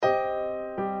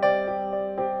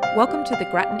Welcome to the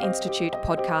Grattan Institute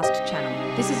podcast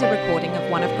channel. This is a recording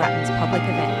of one of Grattan's public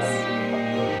events.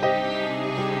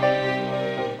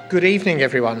 Good evening,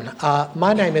 everyone.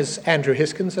 My name is Andrew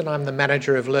Hiskins and I'm the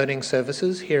Manager of Learning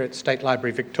Services here at State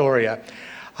Library Victoria.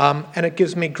 And it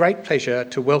gives me great pleasure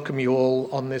to welcome you all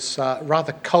on this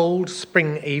rather cold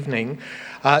spring evening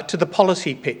to the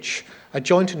Policy Pitch, a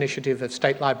joint initiative of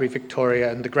State Library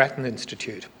Victoria and the Grattan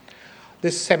Institute.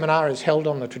 This seminar is held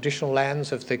on the traditional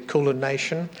lands of the Kulin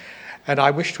Nation, and I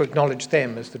wish to acknowledge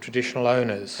them as the traditional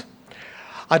owners.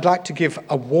 I'd like to give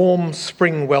a warm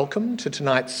spring welcome to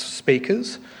tonight's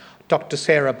speakers, Dr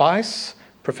Sara Bice,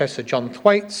 Professor John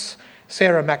Thwaites,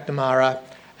 Sarah McNamara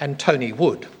and Tony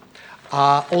Wood.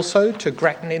 Also to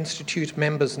Grattan Institute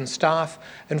members and staff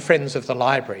and friends of the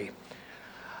library.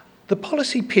 The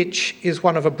Policy Pitch is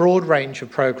one of a broad range of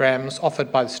programs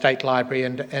offered by the State Library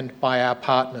and by our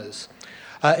partners.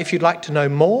 If you'd like to know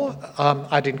more,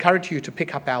 I'd encourage you to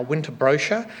pick up our winter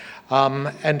brochure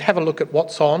and have a look at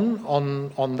what's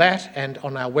on that and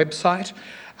on our website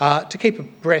to keep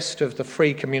abreast of the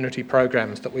free community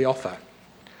programs that we offer.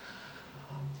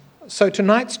 So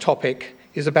tonight's topic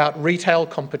is about retail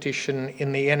competition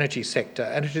in the energy sector,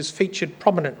 and it is featured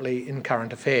prominently in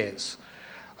current affairs.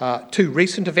 Two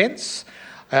recent events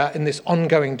in this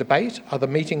ongoing debate are the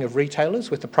meeting of retailers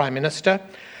with the Prime Minister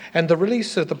and the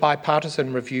release of the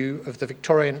bipartisan review of the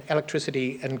Victorian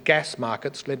electricity and gas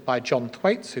markets led by John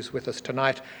Thwaites, who's with us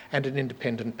tonight, and an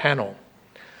independent panel.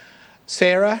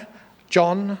 Sarah,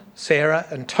 John, Sarah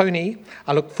and Tony,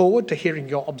 I look forward to hearing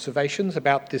your observations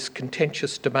about this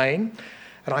contentious domain,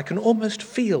 and I can almost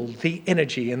feel the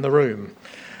energy in the room.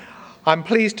 I'm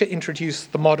pleased to introduce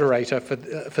the moderator for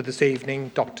this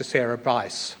evening, Dr Sara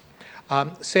Bice.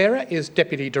 Sarah is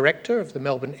Deputy Director of the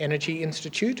Melbourne Energy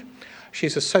Institute.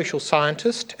 She's a social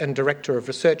scientist and Director of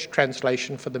Research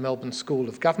Translation for the Melbourne School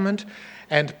of Government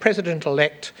and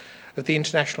President-elect of the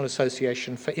International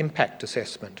Association for Impact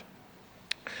Assessment.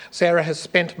 Sarah has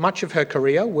spent much of her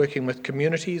career working with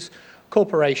communities,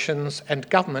 corporations and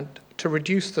government to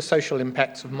reduce the social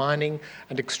impacts of mining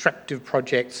and extractive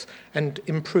projects and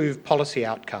improve policy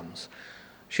outcomes.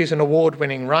 She's an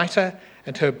award-winning writer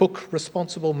and her book,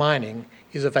 Responsible Mining,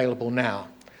 is available now.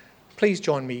 Please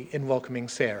join me in welcoming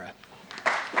Sarah.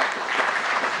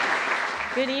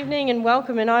 Good evening and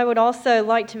welcome, and I would also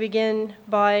like to begin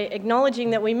by acknowledging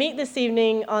that we meet this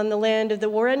evening on the land of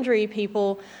the Wurundjeri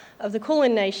people of the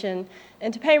Kulin Nation,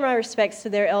 and to pay my respects to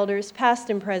their elders, past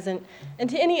and present, and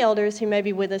to any elders who may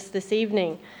be with us this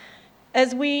evening.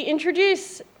 As we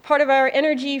introduce part of our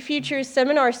Energy Futures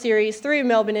seminar series through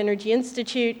Melbourne Energy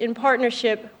Institute in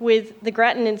partnership with the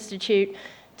Grattan Institute,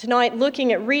 tonight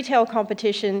looking at retail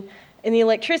competition in the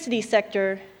electricity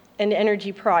sector and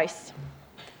energy price.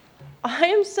 I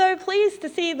am so pleased to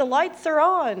see the lights are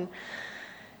on.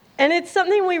 And it's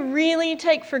something we really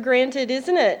take for granted,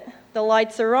 isn't it? The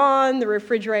lights are on, the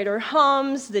refrigerator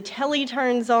hums, the telly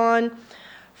turns on.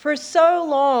 For so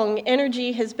long,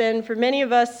 energy has been, for many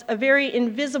of us, a very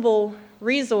invisible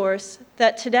resource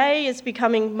that today is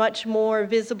becoming much more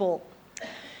visible.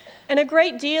 And a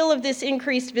great deal of this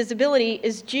increased visibility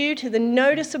is due to the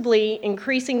noticeably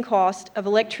increasing cost of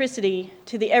electricity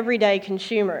to the everyday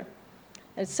consumer.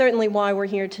 It's certainly why we're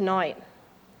here tonight.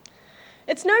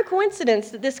 It's no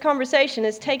coincidence that this conversation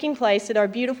is taking place at our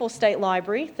beautiful State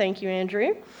Library, thank you,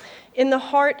 Andrew, in the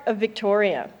heart of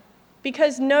Victoria,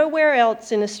 because nowhere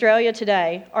else in Australia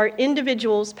today are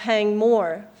individuals paying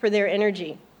more for their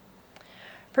energy.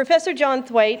 Professor John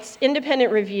Thwaites'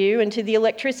 independent review into the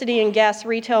electricity and gas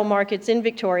retail markets in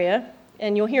Victoria,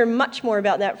 and you'll hear much more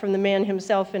about that from the man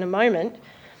himself in a moment,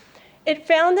 it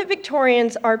found that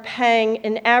Victorians are paying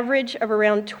an average of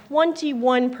around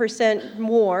 21%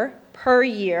 more per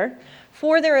year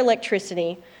for their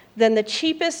electricity than the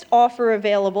cheapest offer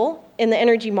available in the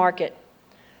energy market.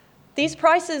 These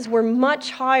prices were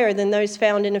much higher than those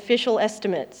found in official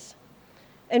estimates.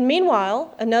 And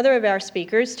meanwhile, another of our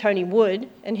speakers, Tony Wood,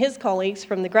 and his colleagues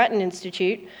from the Grattan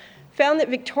Institute, found that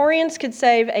Victorians could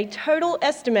save a total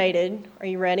estimated, are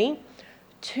you ready,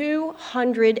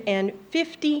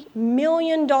 $250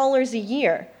 million a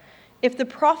year if the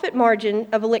profit margin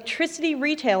of electricity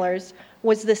retailers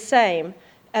was the same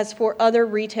as for other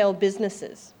retail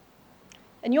businesses.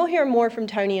 And you'll hear more from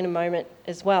Tony in a moment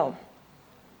as well.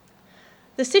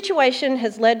 The situation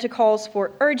has led to calls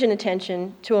for urgent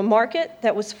attention to a market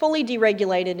that was fully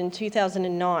deregulated in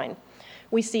 2009.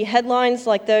 We see headlines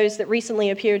like those that recently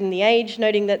appeared in The Age,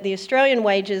 noting that the Australian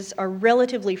wages are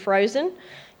relatively frozen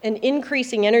and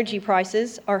increasing energy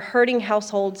prices are hurting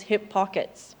households' hip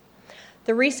pockets.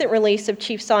 The recent release of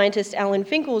Chief Scientist Alan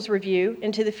Finkel's review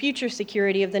into the future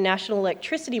security of the national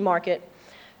electricity market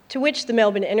to which the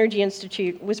Melbourne Energy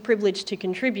Institute was privileged to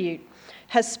contribute,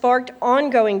 has sparked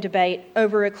ongoing debate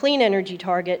over a clean energy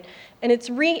target, and it's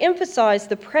re-emphasised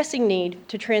the pressing need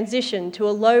to transition to a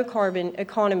low-carbon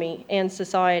economy and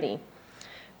society.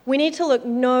 We need to look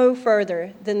no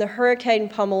further than the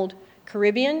hurricane-pummeled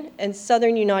Caribbean and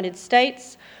southern United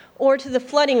States, or to the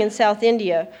flooding in South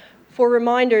India, for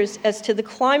reminders as to the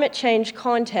climate change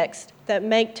context that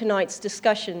make tonight's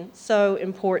discussion so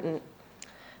important.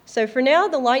 So for now,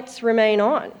 the lights remain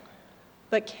on,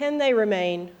 but can they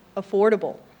remain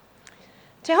affordable?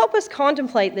 To help us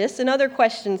contemplate this and other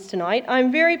questions tonight,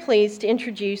 I'm very pleased to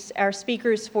introduce our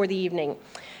speakers for the evening.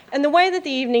 And the way that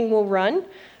the evening will run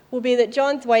will be that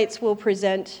John Thwaites will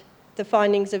present the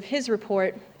findings of his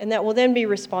report, and that will then be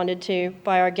responded to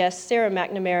by our guests Sara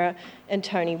McNamara and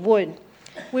Tony Wood.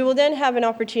 We will then have an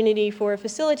opportunity for a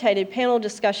facilitated panel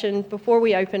discussion before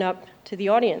we open up to the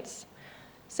audience.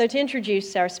 So to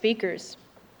introduce our speakers.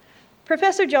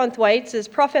 Professor John Thwaites is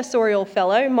Professorial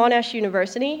Fellow, Monash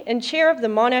University, and Chair of the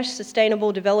Monash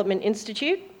Sustainable Development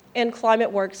Institute and Climate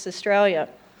Works Australia.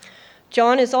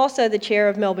 John is also the Chair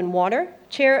of Melbourne Water,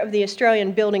 Chair of the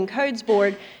Australian Building Codes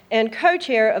Board, and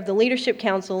Co-Chair of the Leadership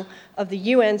Council of the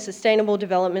UN Sustainable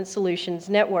Development Solutions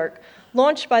Network,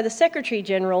 launched by the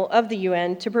Secretary-General of the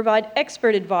UN to provide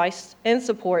expert advice and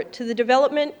support to the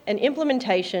development and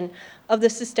implementation of the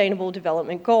Sustainable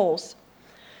Development Goals.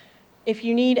 If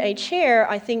you need a chair,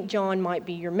 I think John might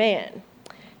be your man.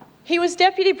 He was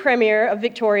Deputy Premier of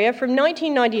Victoria from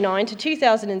 1999 to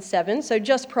 2007, so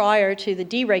just prior to the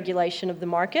deregulation of the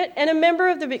market, and a member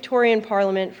of the Victorian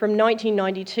Parliament from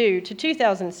 1992 to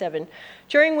 2007,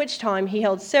 during which time he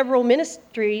held several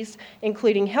ministries,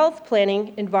 including health,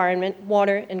 planning, environment,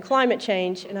 water, and climate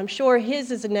change, and I'm sure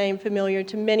his is a name familiar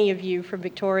to many of you from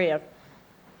Victoria.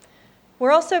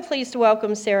 We're also pleased to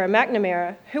welcome Sara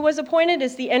McNamara, who was appointed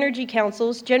as the Energy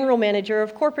Council's General Manager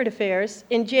of Corporate Affairs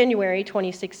in January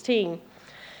 2016.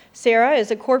 Sara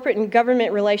is a corporate and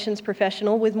government relations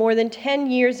professional with more than 10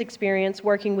 years' experience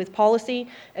working with policy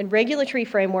and regulatory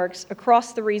frameworks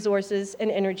across the resources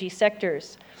and energy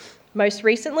sectors. Most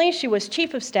recently, she was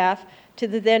Chief of Staff to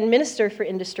the then Minister for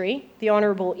Industry, the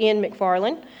Honourable Ian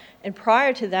Macfarlane, and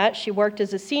prior to that, she worked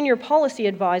as a Senior Policy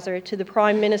Advisor to the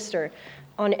Prime Minister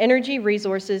on energy,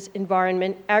 resources,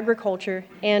 environment, agriculture,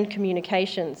 and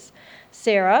communications.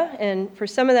 Sara, and for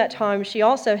some of that time, she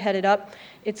also headed up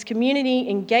its community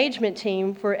engagement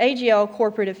team for AGL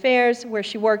Corporate Affairs, where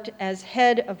she worked as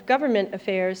head of government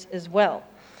affairs as well.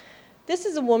 This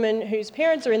is a woman whose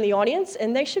parents are in the audience,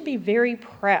 and they should be very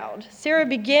proud. Sara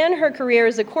began her career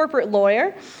as a corporate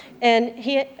lawyer, and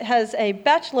he has a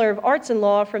Bachelor of Arts in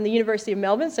Law from the University of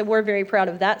Melbourne, so we're very proud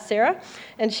of that, Sara.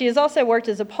 And she has also worked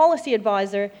as a policy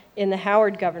advisor in the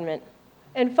Howard government.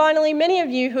 And finally, many of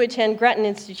you who attend Grattan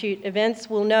Institute events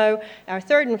will know our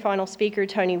third and final speaker,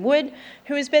 Tony Wood,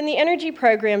 who has been the Energy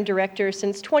Program Director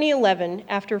since 2011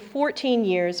 after 14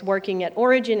 years working at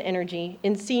Origin Energy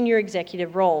in senior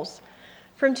executive roles.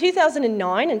 From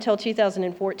 2009 until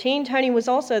 2014, Tony was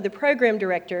also the Program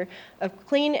Director of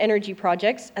Clean Energy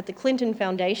Projects at the Clinton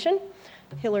Foundation.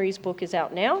 Hillary's book is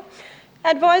out now.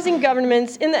 Advising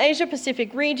governments in the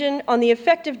Asia-Pacific region on the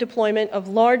effective deployment of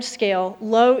large-scale,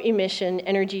 low-emission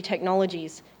energy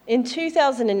technologies. In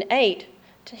 2008,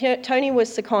 Tony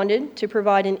was seconded to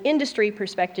provide an industry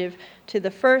perspective to the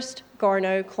first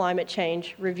Garnaut Climate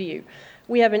Change Review.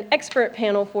 We have an expert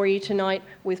panel for you tonight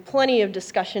with plenty of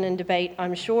discussion and debate,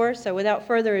 I'm sure. So without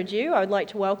further ado, I would like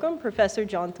to welcome Professor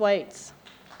John Thwaites.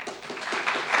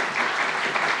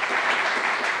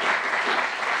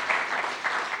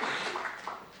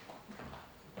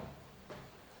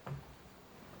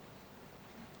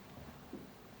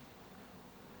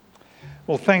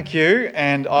 Well, thank you,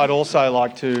 and I'd also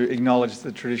like to acknowledge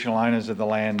the traditional owners of the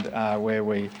land where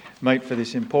we meet for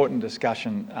this important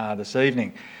discussion this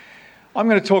evening. I'm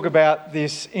going to talk about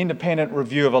this independent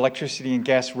review of electricity and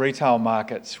gas retail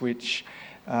markets, which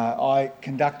I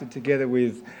conducted together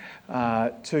with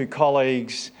two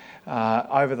colleagues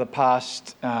over the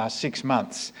past 6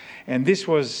 months. And this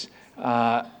was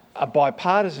a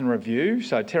bipartisan review,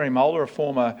 so Terry Moeller, a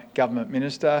former government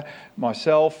minister,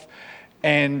 myself,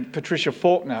 and Patricia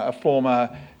Faulkner, a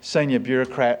former senior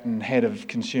bureaucrat and head of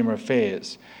consumer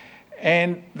affairs.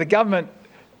 And the government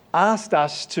asked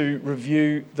us to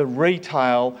review the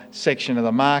retail section of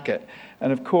the market.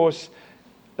 And of course,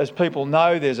 as people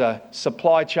know, there's a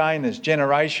supply chain, there's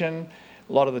generation.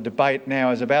 A lot of the debate now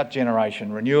is about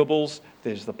generation, renewables.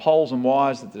 There's the poles and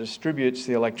wires that distributes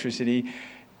the electricity.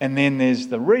 And then there's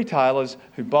the retailers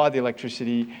who buy the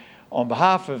electricity on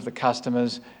behalf of the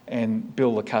customers and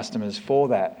bill the customers for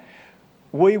that.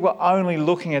 We were only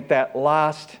looking at that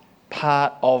last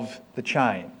part of the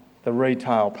chain, the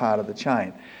retail part of the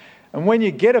chain. And when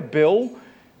you get a bill,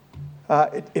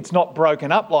 it's not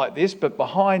broken up like this, but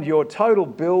behind your total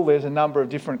bill there's a number of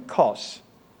different costs.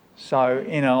 So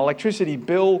in an electricity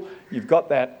bill, you've got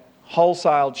that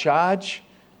wholesale charge,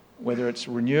 whether it's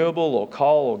renewable or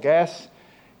coal or gas.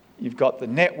 You've got the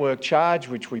network charge,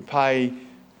 which we pay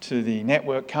to the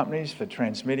network companies for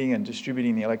transmitting and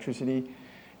distributing the electricity.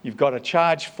 You've got a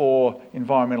charge for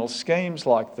environmental schemes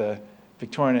like the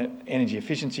Victorian Energy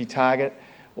Efficiency Target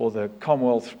or the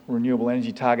Commonwealth Renewable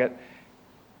Energy Target.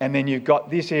 And then you've got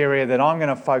this area that I'm going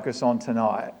to focus on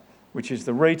tonight, which is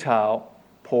the retail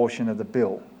portion of the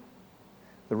bill,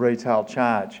 the retail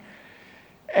charge.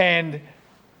 And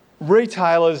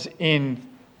retailers, in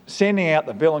sending out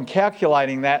the bill and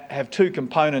calculating that, have two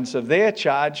components of their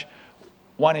charge.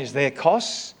 One is their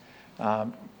costs,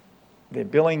 their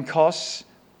billing costs,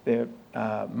 their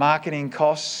marketing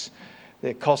costs,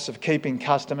 their costs of keeping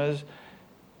customers,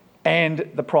 and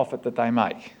the profit that they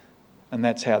make. And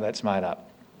that's how that's made up.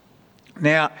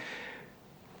 Now,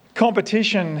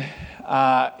 competition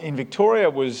in Victoria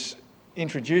was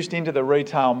introduced into the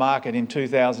retail market in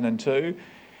 2002,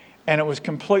 and it was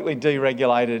completely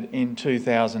deregulated in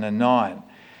 2009.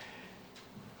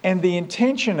 And the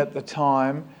intention at the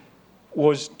time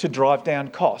was to drive down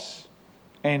costs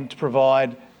and to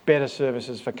provide better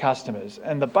services for customers.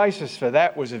 And the basis for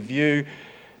that was a view,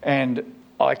 and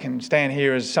I can stand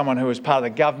here as someone who was part of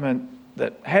the government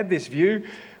that had this view,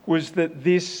 was that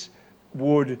this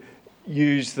would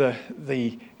use the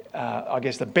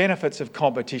benefits of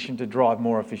competition to drive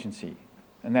more efficiency.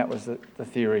 And that was the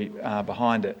theory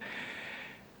behind it.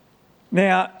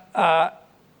 Now,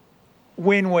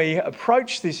 when we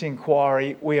approached this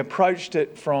inquiry, we approached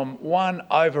it from one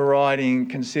overriding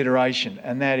consideration,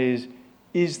 and that is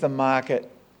the market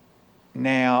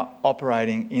now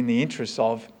operating in the interests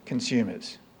of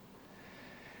consumers?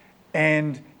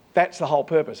 And that's the whole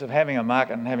purpose of having a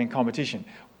market and having competition.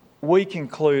 We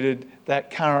concluded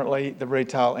that currently the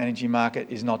retail energy market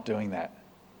is not doing that.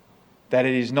 That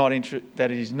it is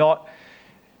not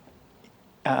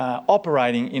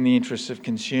operating in the interests of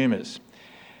consumers.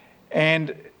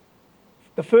 And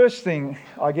the first thing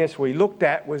I guess we looked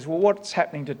at was, well, what's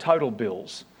happening to total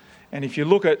bills? And if you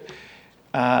look at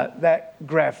that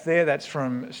graph there, that's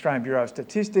from Australian Bureau of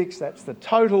Statistics. That's the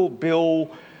total bill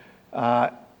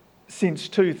since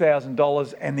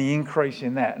 $2,000 and the increase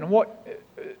in that. And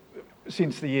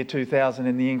since the year 2000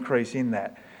 and the increase in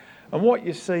that. And what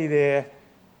you see there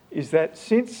is that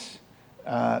since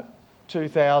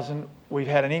 2000, we've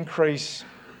had an increase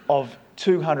of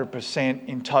 200%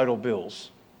 in total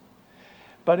bills.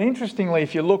 But interestingly,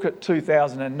 if you look at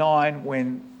 2009,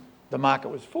 when the market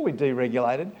was fully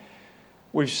deregulated,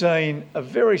 we've seen a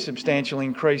very substantial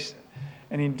increase,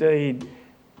 and indeed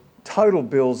total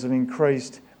bills have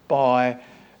increased by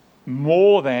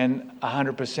more than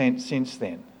 100% since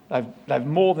then. They've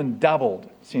more than doubled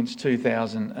since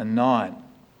 2009.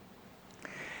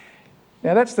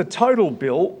 Now that's the total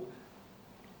bill,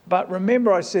 but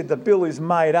remember I said the bill is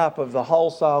made up of the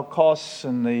wholesale costs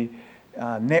and the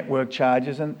network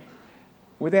charges, and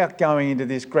without going into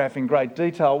this graph in great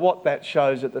detail, what that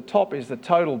shows at the top is the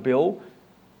total bill,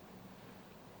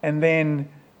 and then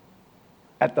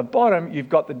at the bottom you've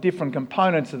got the different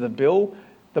components of the bill.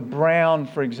 The brown,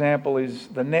 for example, is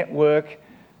the network,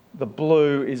 the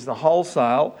blue is the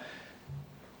wholesale.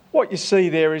 What you see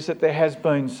there is that there has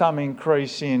been some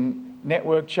increase in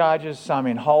network charges, some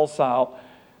in wholesale,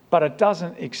 but it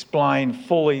doesn't explain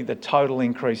fully the total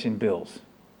increase in bills.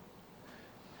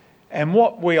 And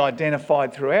what we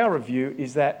identified through our review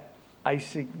is that a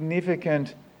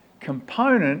significant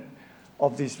component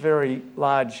of this very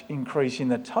large increase in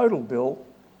the total bill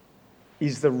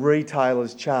is the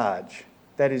retailer's charge.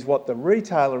 That is what the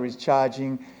retailer is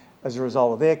charging as a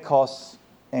result of their costs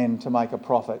and to make a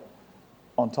profit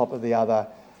on top of the other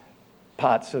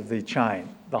parts of the chain,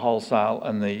 the wholesale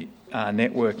and the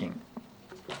networking.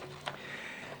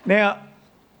 Now,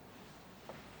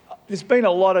 there's been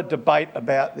a lot of debate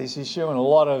about this issue and a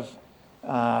lot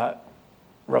of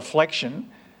reflection,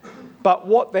 but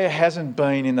what there hasn't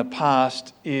been in the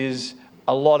past is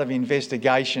a lot of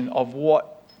investigation of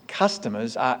what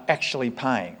customers are actually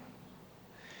paying.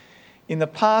 In the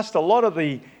past, a lot of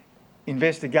the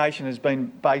investigation has been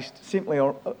based simply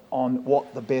on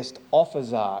what the best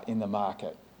offers are in the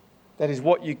market. That is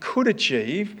what you could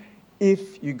achieve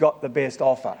if you got the best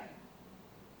offer.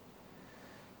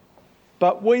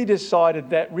 But we decided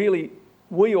that really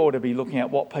we ought to be looking at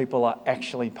what people are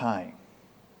actually paying.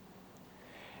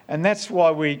 And that's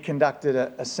why we conducted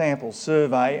a sample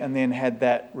survey and then had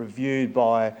that reviewed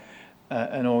by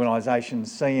an organisation,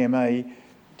 CME,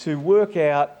 to work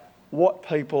out what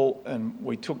people, and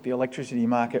we took the electricity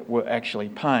market, were actually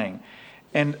paying.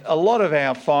 And a lot of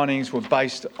our findings were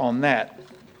based on that.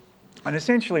 And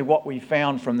essentially what we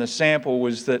found from the sample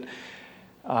was that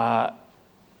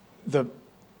the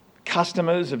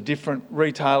customers of different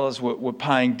retailers were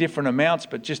paying different amounts,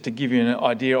 but just to give you an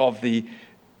idea of the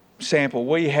sample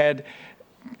we had,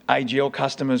 AGL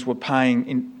customers were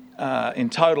paying in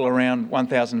total around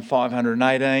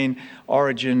 $1,518,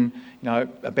 Origin,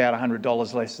 about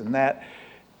 $100 less than that.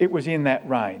 It was in that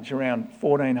range, around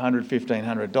 $1,400,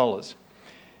 $1,500.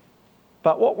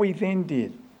 But what we then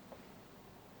did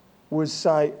was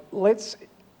say, let's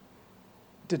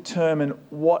determine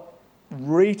what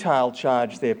retail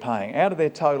charge they're paying. Out of their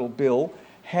total bill,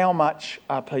 how much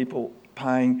are people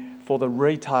paying for the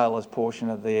retailer's portion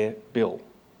of their bill?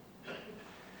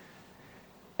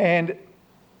 And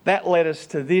that led us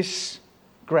to this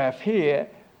graph here,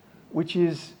 which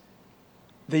is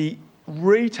the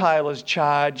retailer's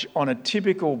charge on a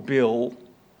typical bill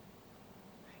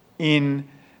in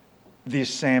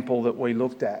this sample that we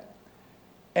looked at.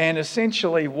 And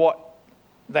essentially what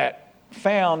that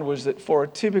found was that for a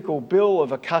typical bill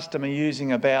of a customer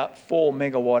using about 4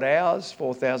 megawatt hours,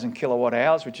 4,000 kilowatt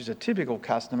hours, which is a typical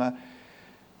customer,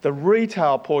 the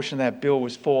retail portion of that bill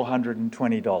was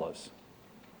 $420,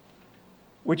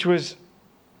 which was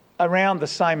around the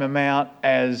same amount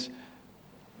as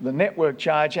the network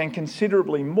charge and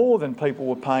considerably more than people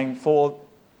were paying for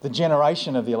the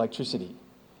generation of the electricity,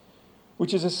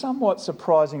 which is a somewhat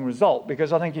surprising result,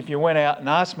 because I think if you went out and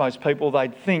asked most people,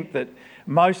 they'd think that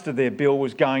most of their bill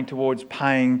was going towards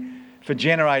paying for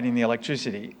generating the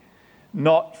electricity,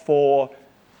 not for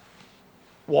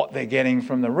what they're getting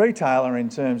from the retailer in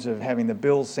terms of having the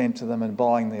bills sent to them and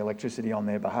buying the electricity on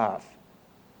their behalf.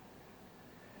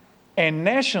 And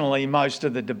nationally, most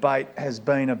of the debate has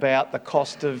been about the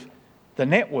cost of the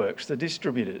networks, the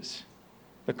distributors,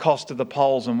 the cost of the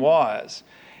poles and wires.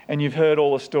 And you've heard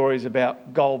all the stories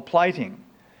about gold plating.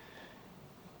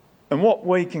 And what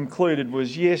we concluded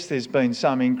was, yes, there's been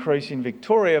some increase in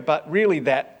Victoria, but really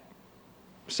that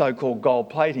so-called gold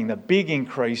plating, the big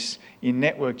increase in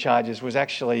network charges, was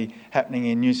actually happening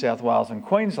in New South Wales and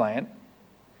Queensland.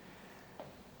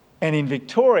 And in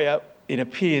Victoria, it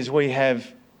appears we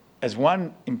have, as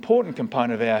one important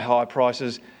component of our high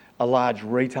prices, a large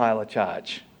retailer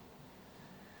charge.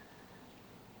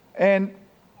 And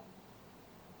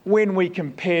when we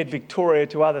compared Victoria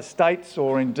to other states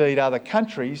or indeed other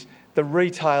countries, the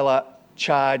retailer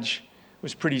charge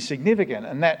was pretty significant.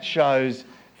 And that shows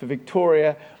for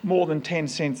Victoria more than 10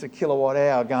 cents a kilowatt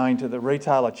hour going to the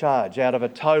retailer charge out of a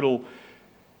total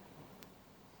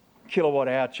kilowatt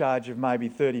hour charge of maybe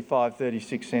 35,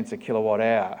 36 cents a kilowatt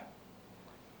hour.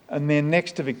 And then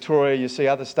next to Victoria, you see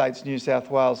other states, New South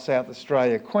Wales, South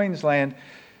Australia, Queensland,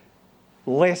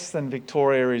 less than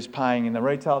Victoria is paying in the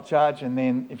retail charge. And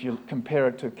then if you compare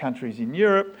it to countries in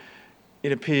Europe,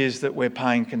 it appears that we're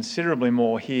paying considerably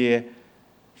more here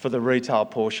for the retail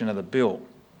portion of the bill.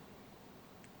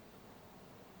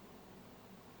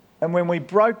 And when we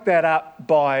broke that up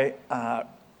by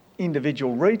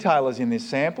individual retailers in this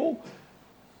sample,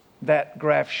 that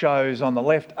graph shows on the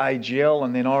left AGL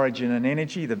and then Origin and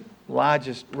Energy, the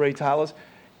largest retailers.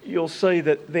 You'll see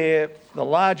that the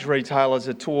large retailers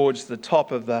are towards the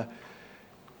top of the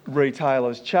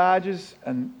retailers' charges,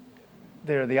 and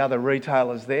there are the other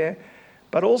retailers there.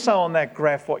 But also on that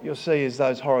graph, what you'll see is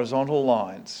those horizontal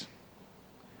lines.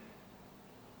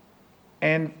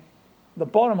 And the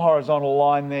bottom horizontal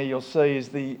line there you'll see is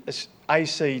the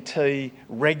ACT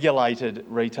regulated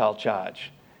retail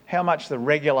charge. How much the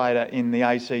regulator in the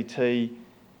ACT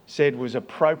said was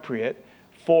appropriate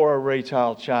for a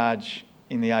retail charge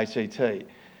in the ACT.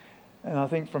 And I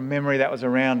think from memory that was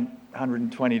around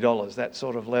 $120, that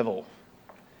sort of level.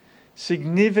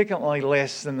 Significantly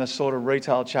less than the sort of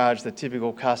retail charge the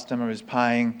typical customer is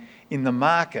paying in the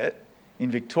market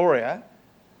in Victoria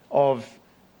of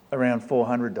around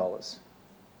 $400.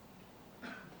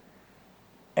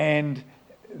 And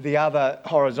the other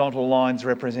horizontal lines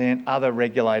represent other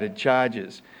regulated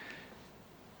charges.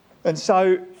 And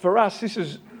so for us, this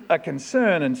is a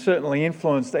concern and certainly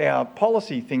influenced our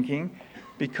policy thinking,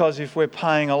 because if we're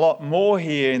paying a lot more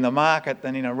here in the market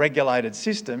than in a regulated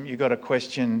system, you've got to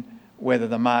question whether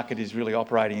the market is really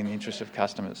operating in the interest of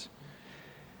customers.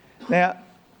 Now,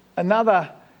 another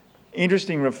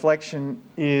interesting reflection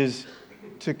is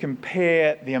to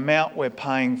compare the amount we're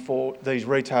paying for these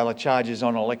retailer charges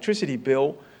on an electricity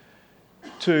bill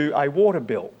to a water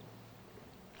bill.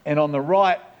 And on the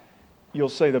right, you'll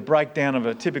see the breakdown of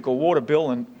a typical water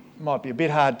bill, and it might be a bit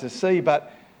hard to see,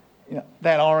 but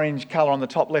that orange colour on the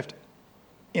top left,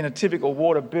 in a typical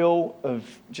water bill of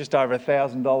just over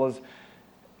 $1,000,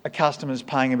 a customer's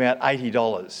paying about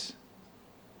 $80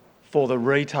 for the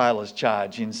retailer's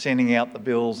charge in sending out the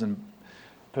bills and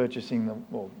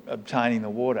obtaining the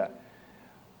water.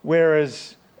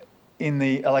 Whereas in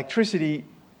the electricity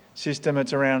system,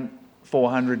 it's around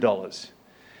 $400.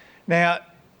 Now,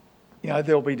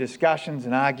 there'll be discussions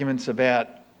and arguments about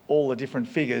all the different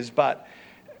figures, but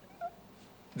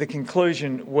the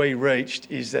conclusion we reached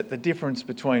is that the difference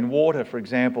between water, for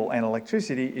example, and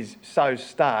electricity is so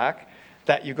stark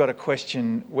that you've got to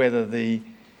question whether the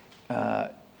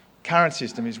current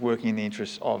system is working in the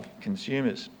interests of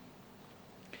consumers.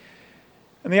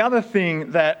 And the other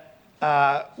thing that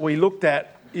we looked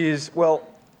at is,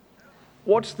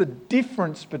 what's the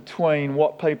difference between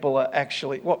what people are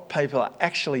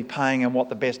actually paying and what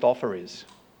the best offer is?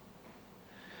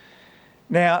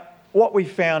 Now, what we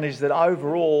found is that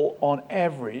overall, on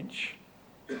average,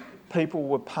 people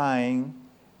were paying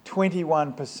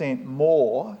 21%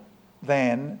 more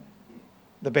than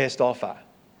the best offer.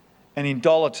 And in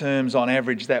dollar terms, on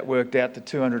average, that worked out to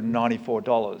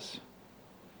 $294.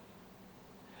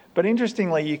 But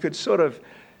interestingly, you could sort of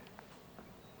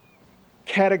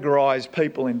categorise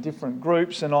people in different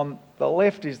groups, and on the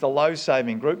left is the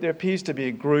low-saving group. There appears to be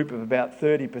a group of about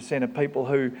 30% of people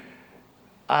who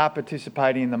are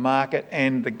participating in the market,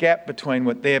 and the gap between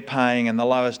what they're paying and the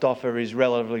lowest offer is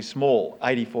relatively small,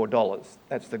 $84.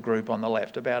 That's the group on the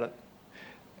left, about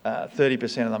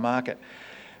 30% of the market.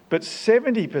 But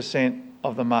 70%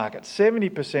 of the market,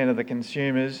 70% of the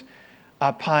consumers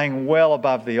are paying well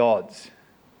above the odds.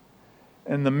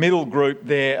 And the middle group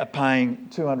there are paying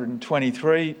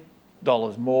 $223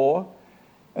 more.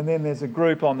 And then there's a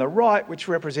group on the right which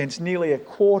represents nearly a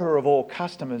quarter of all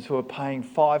customers who are paying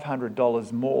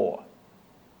 $500 more.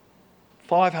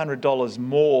 $500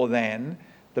 more than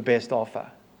the best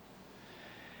offer.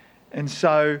 And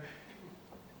so,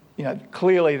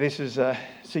 clearly this is a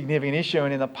significant issue,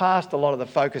 and in the past a lot of the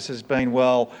focus has been,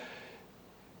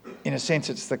 in a sense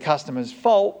it's the customer's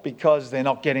fault because they're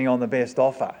not getting on the best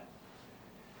offer.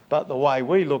 But the way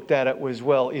we looked at it was,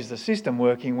 is the system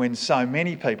working when so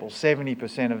many people,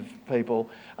 70% of people,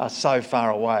 are so far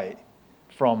away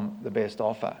from the best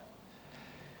offer?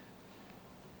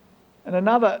 And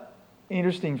another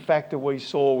interesting factor we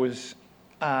saw was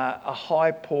a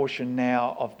high portion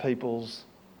now of people's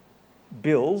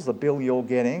bills, the bill you're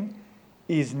getting,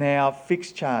 is now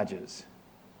fixed charges.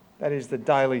 That is the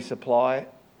daily supply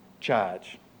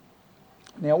charge.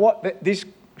 Now, what this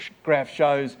graph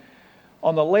shows,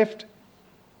 on the left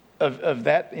of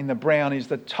that in the brown is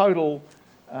the total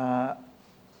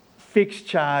fixed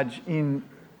charge in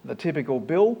the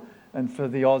bill, and for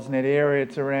the AusNet area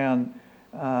it's around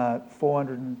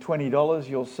 $420,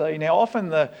 you'll see. Now, often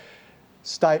the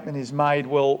statement is made,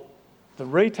 the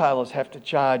retailers have to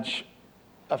charge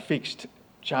a fixed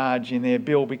charge in their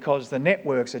bill because the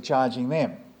networks are charging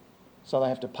them, so they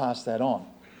have to pass that on.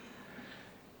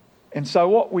 And so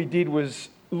what we did was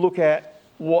look at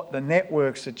what the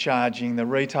networks are charging the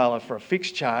retailer for a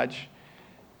fixed charge,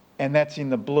 and that's in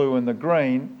the blue and the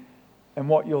green. And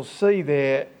what you'll see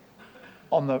there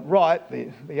on the right,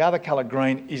 the other colour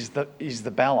green, is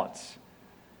the balance.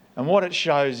 And what it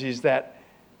shows is that,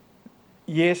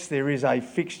 yes, there is a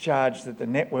fixed charge that the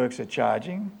networks are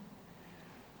charging,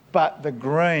 but the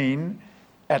green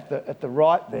at the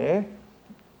right there,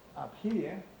 up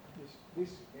here,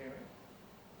 this area,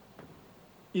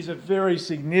 is a very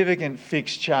significant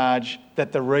fixed charge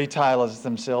that the retailers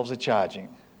themselves are charging.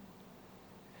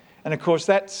 And of course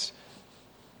that's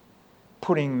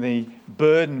putting the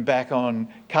burden back on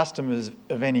customers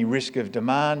of any risk of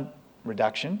demand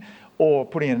reduction, or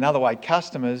putting it another way,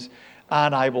 customers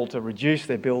aren't able to reduce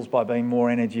their bills by being more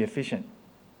energy efficient.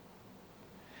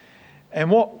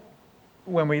 And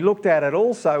when we looked at it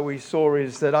also, we saw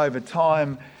is that over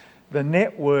time the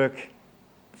network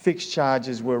fixed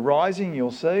charges were rising, you'll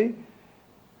see,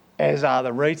 as are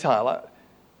the retailer,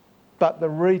 but the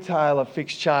retailer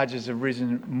fixed charges have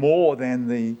risen more than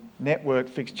the network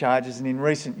fixed charges, and in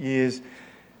recent years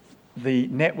the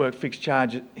network fixed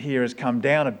charge here has come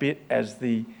down a bit as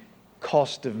the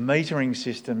cost of metering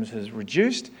systems has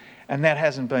reduced, and that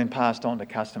hasn't been passed on to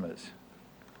customers.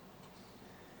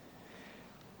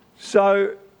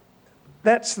 So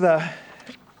that's the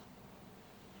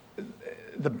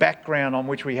background on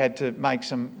which we had to make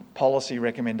some policy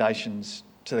recommendations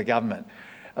to the government.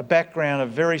 A background of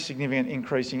very significant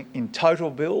increase in total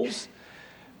bills,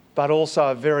 but also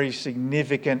a very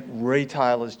significant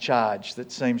retailer's charge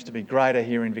that seems to be greater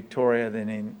here in Victoria than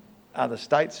in other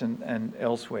states and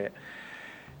elsewhere.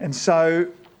 And so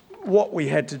what we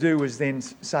had to do was then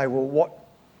say, well,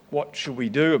 what should we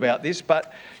do about this?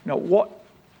 But what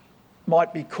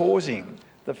might be causing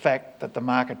the fact that the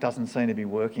market doesn't seem to be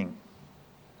working?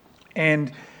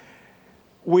 And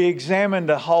we examined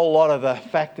a whole lot of the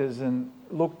factors and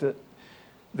looked at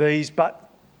these, but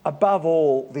above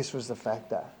all, this was the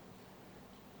factor.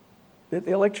 That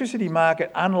the electricity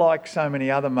market, unlike so many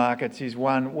other markets, is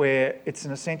one where it's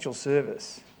an essential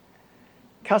service.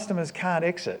 Customers can't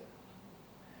exit.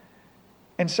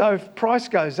 And so if price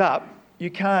goes up,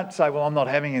 you can't say, well, I'm not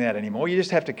having that anymore. You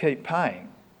just have to keep paying.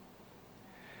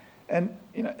 And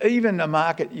even a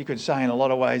market, you could say in a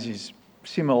lot of ways, is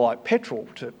similar like petrol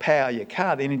to power your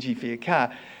car, the energy for your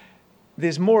car.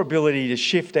 There's more ability to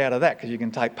shift out of that because you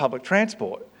can take public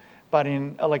transport. But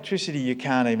in electricity, you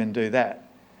can't even do that.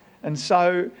 And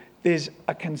so there's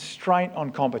a constraint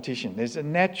on competition. There's a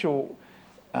natural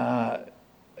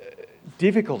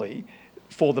difficulty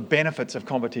for the benefits of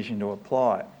competition to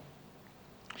apply.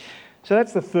 So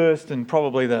that's the first and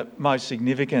probably the most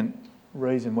significant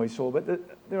reason we saw, but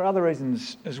there are other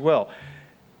reasons as well.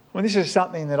 Well, this is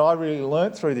something that I really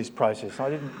learnt through this process. I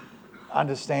didn't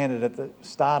understand it at the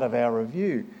start of our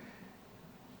review.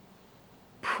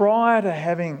 Prior to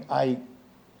having a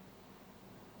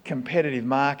competitive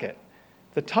market,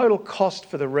 the total cost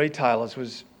for the retailers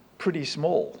was pretty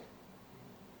small.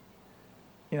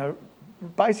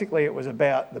 Basically it was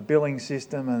about the billing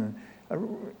system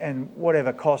and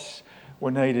whatever costs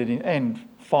were needed and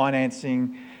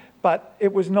financing, but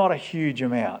it was not a huge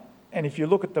amount. And if you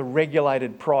look at the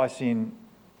regulated price in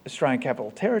Australian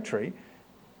Capital Territory,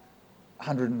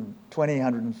 $120,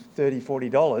 $130,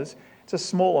 $40, it's a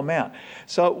small amount.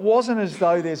 So it wasn't as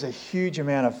though there's a huge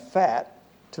amount of fat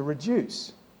to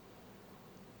reduce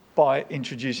by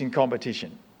introducing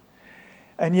competition.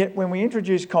 And yet when we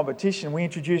introduced competition, we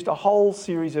introduced a whole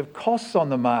series of costs on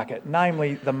the market,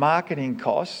 namely the marketing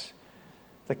costs,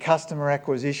 the customer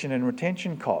acquisition and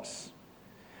retention costs.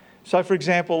 So for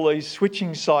example, these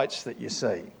switching sites that you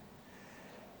see,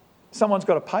 someone's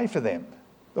got to pay for them.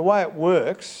 The way it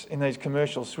works in these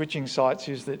commercial switching sites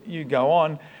is that you go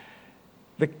on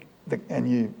and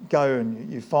you go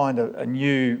and you find a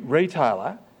new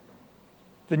retailer.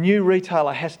 The new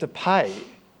retailer has to pay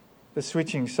the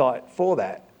switching site for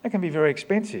that. It can be very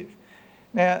expensive.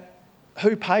 Now,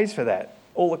 who pays for that?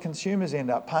 All the consumers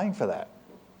end up paying for that.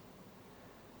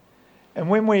 And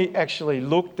when we actually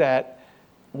looked at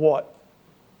what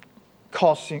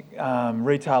costs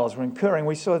retailers were incurring,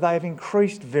 we saw they have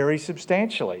increased very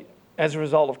substantially as a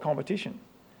result of competition.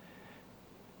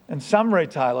 And some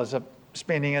retailers are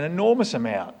spending an enormous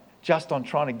amount just on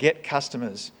trying to get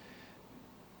customers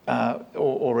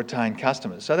or retain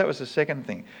customers. So that was the second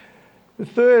thing. The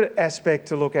third aspect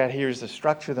to look at here is the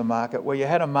structure of the market, where you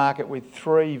had a market with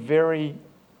three very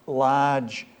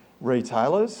large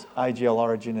retailers, AGL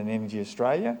Origin and Energy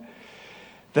Australia,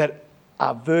 that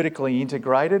are vertically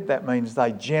integrated. That means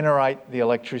they generate the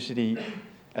electricity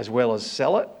as well as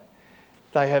sell it.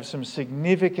 They have some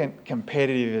significant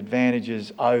competitive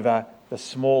advantages over the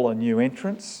smaller new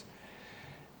entrants.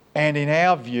 And in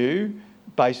our view,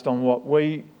 based on what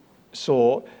we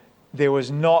saw, there was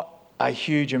not a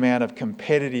huge amount of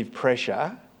competitive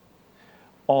pressure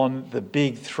on the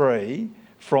big three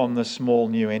from the small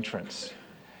new entrants.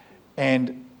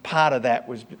 And part of that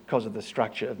was because of the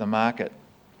structure of the market.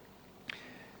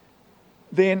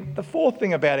 Then the fourth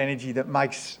thing about energy that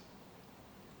makes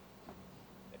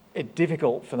it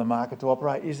difficult for the market to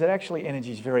operate is that actually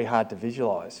energy is very hard to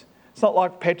visualise. It's not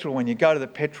like petrol. When you go to the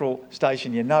petrol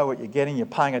station, you know what you're getting. You're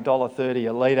paying $1.30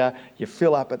 a litre. You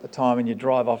fill up at the time and you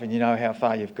drive off and you know how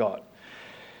far you've got.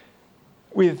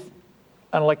 With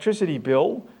an electricity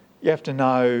bill, you have to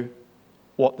know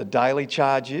what the daily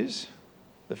charge is,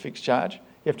 the fixed charge.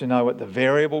 You have to know what the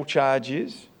variable charge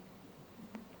is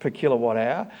per kilowatt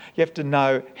hour. You have to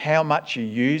know how much you're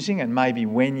using and maybe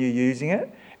when you're using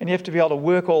it. And you have to be able to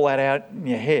work all that out in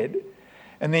your head.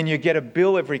 And then you get a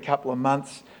bill every couple of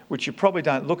months, which you probably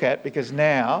don't look at because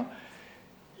now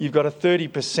you've got a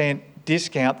 30%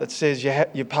 discount that says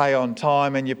you pay on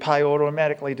time and you pay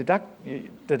automatically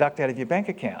deduct out of your bank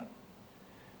account.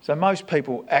 So most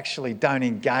people actually don't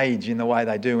engage in the way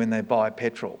they do when they buy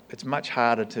petrol. It's much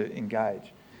harder to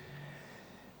engage.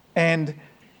 And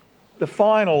the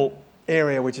final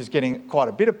area, which is getting quite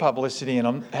a bit of publicity and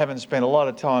I haven't spent a lot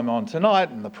of time on tonight,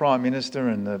 and the Prime Minister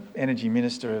and the Energy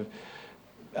Minister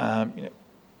have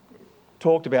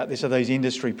talked about this, are these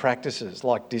industry practices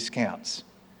like discounts,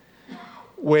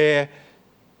 where,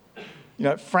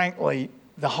 frankly,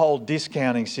 the whole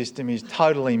discounting system is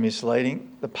totally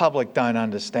misleading. The public don't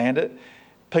understand it.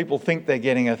 people think they're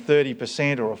getting a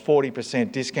 30% or a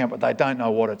 40% discount, but they don't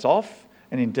know what it's off.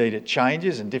 And indeed it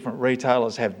changes, and different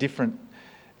retailers have different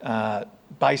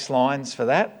baselines for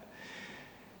that.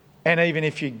 And even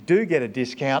if you do get a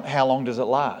discount, how long does it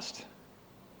last?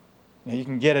 You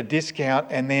can get a discount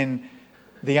and then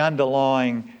the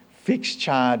underlying fixed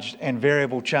charge and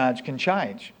variable charge can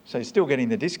change. So you're still getting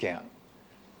the discount,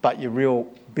 but your real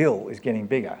bill is getting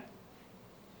bigger.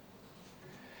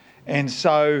 And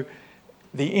so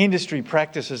the industry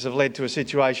practices have led to a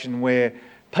situation where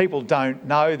people don't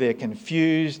know, they're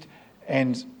confused,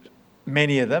 and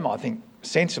many of them, I think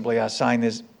sensibly, are saying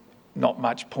there's not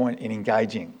much point in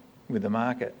engaging with the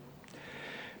market.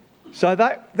 So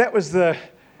that was the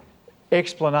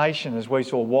explanation as we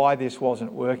saw why this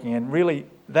wasn't working, and really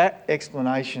that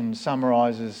explanation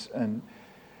summarises and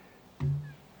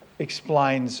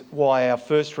explains why our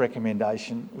first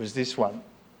recommendation was this one,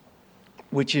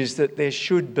 which is that there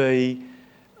should be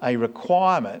a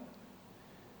requirement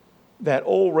that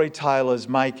all retailers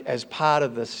make as part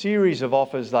of the series of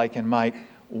offers they can make,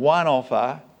 one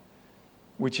offer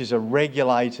which is a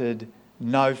regulated,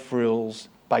 no-frills,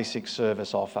 basic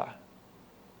service offer.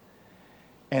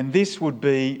 And this would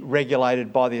be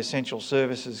regulated by the Essential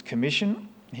Services Commission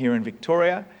here in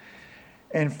Victoria.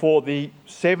 And for the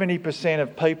 70%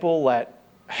 of people that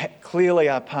clearly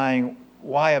are paying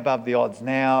way above the odds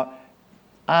now,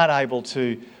 aren't able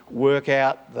to work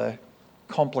out the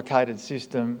complicated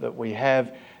system that we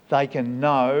have, they can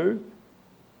know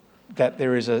that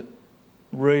there is a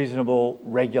reasonable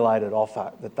regulated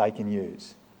offer that they can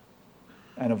use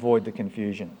and avoid the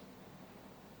confusion.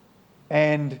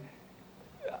 And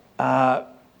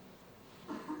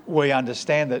we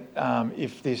understand that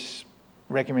if this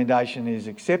recommendation is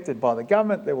accepted by the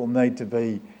government, there will need to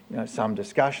be some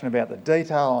discussion about the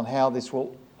detail on how this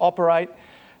will operate.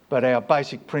 But our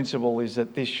basic principle is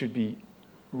that this should be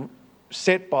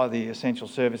set by the Essential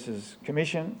Services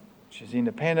Commission, which is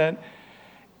independent,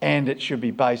 and it should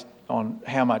be based on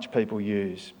how much people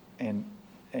use, and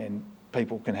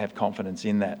people can have confidence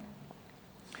in that.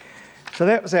 So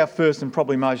that was our first and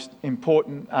probably most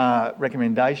important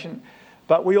recommendation.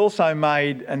 But we also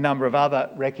made a number of other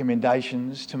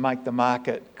recommendations to make the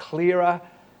market clearer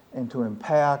and to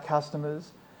empower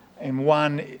customers. And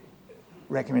one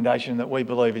recommendation that we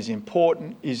believe is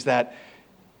important is that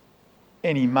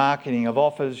any marketing of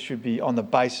offers should be on the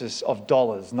basis of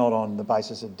dollars, not on the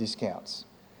basis of discounts,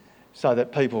 so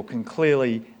that people can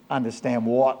clearly understand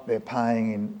what they're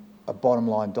paying in a bottom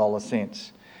line dollar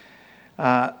sense.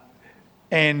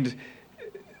 And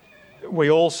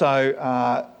we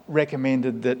also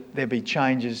recommended that there be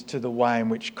changes to the way in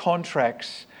which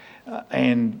contracts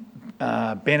and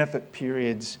benefit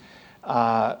periods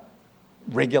are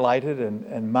regulated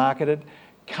and marketed.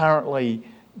 Currently,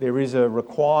 there is a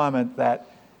requirement that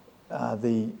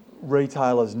the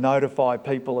retailers notify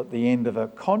people at the end of a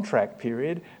contract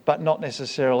period, but not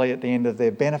necessarily at the end of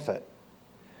their benefit.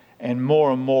 And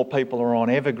more people are on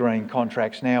evergreen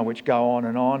contracts now, which go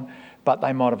on, but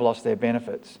they might have lost their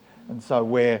benefits. And so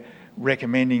we're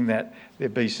recommending that there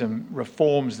be some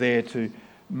reforms there to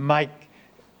make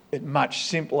it much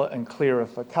simpler and clearer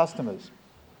for customers.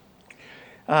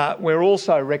 We're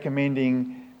also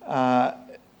recommending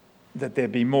that there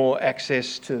be more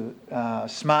access to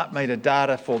smart meter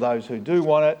data for those who do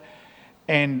want it,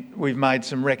 and we've made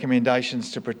some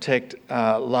recommendations to protect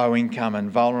low income and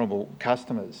vulnerable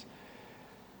customers.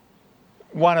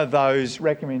 One of those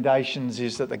recommendations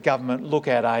is that the government look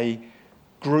at a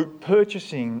group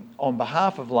purchasing on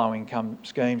behalf of low income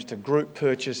schemes to group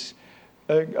purchase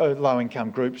low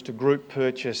income groups to group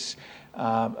purchase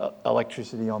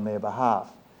electricity on their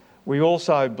behalf. We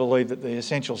also believe that the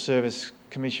Essential Service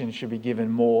Commission should be given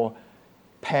more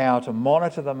power to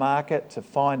monitor the market, to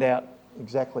find out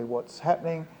exactly what's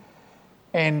happening,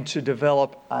 and to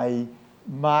develop a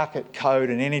market code,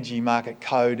 an energy market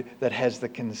code that has the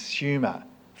consumer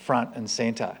front and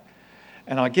centre.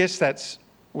 And I guess that's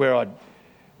where I'd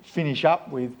finish up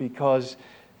with, because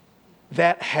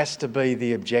that has to be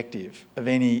the objective of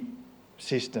any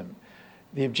system.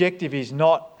 The objective is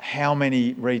not how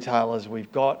many retailers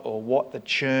we've got or what the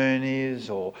churn is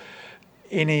or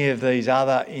any of these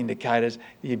other indicators.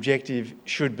 The objective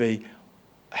should be,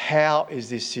 how is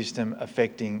this system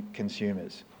affecting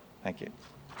consumers? Thank you.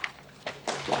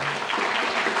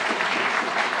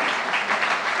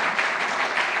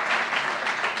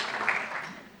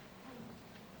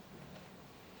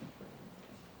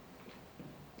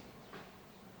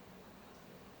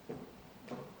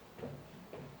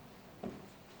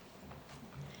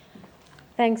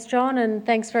 Thanks, John, and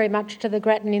thanks very much to the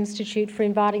Grattan Institute for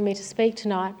inviting me to speak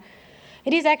tonight.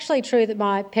 It is actually true that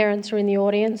my parents are in the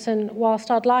audience, and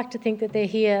whilst I'd like to think that they're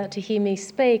here to hear me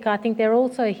speak, I think they're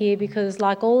also here because,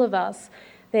 like all of us,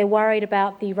 they're worried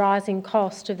about the rising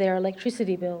cost of their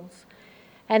electricity bills.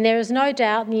 And there is no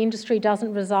doubt, and the industry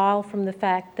doesn't resile from the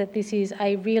fact that this is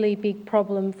a really big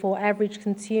problem for average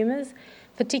consumers,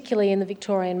 particularly in the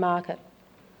Victorian market.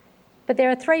 But there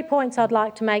are 3 points I'd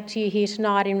like to make to you here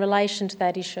tonight in relation to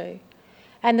that issue.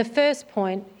 And the first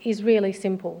point is really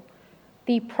simple.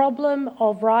 The problem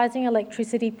of rising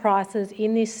electricity prices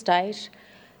in this state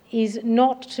is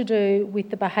not to do with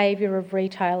the behaviour of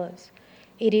retailers.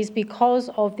 It is because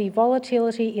of the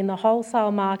volatility in the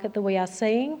wholesale market that we are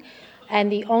seeing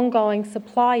and the ongoing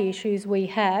supply issues we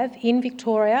have in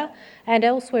Victoria and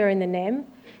elsewhere in the NEM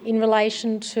in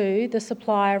relation to the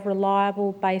supply of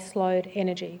reliable baseload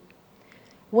energy.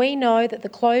 We know that the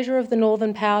closure of the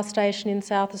Northern Power Station in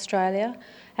South Australia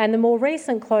and the more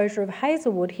recent closure of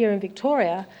Hazelwood here in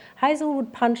Victoria,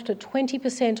 Hazelwood punched a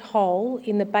 20% hole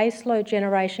in the baseload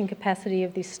generation capacity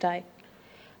of this state.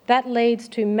 That leads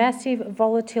to massive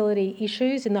volatility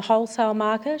issues in the wholesale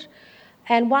market,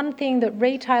 and one thing that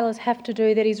retailers have to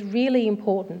do that is really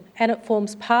important, and it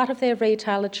forms part of their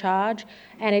retailer charge,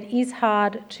 and it is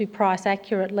hard to price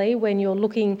accurately when you're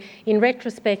looking in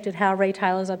retrospect at how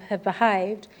retailers have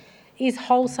behaved, is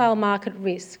wholesale market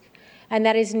risk. And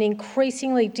that is an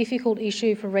increasingly difficult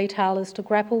issue for retailers to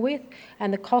grapple with,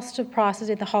 and the cost of prices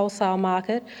in the wholesale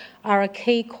market are a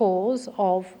key cause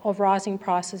of rising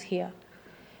prices here.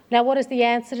 Now, what is the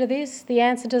answer to this? The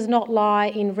answer does not lie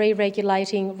in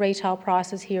re-regulating retail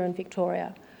prices here in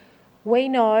Victoria. We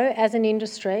know as an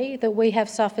industry that we have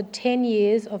suffered 10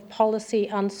 years of policy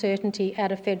uncertainty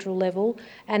at a federal level,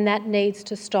 and that needs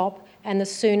to stop, and the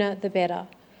sooner the better.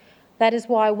 That is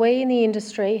why we in the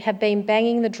industry have been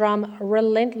banging the drum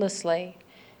relentlessly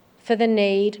for the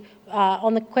need,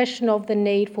 on the question of the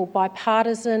need for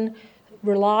bipartisan,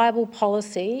 reliable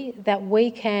policy that we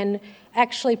can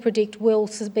actually predict will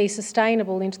be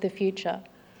sustainable into the future.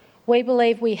 We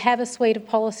believe we have a suite of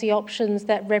policy options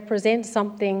that represent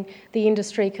something the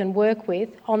industry can work with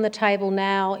on the table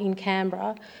now in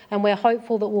Canberra, and we're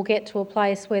hopeful that we'll get to a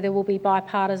place where there will be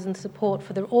bipartisan support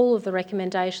for all of the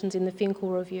recommendations in the Finkel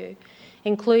review,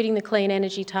 including the clean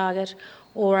energy target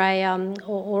or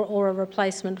a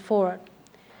replacement for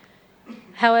it.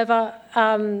 However,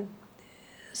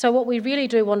 so what we really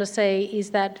do want to see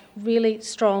is that really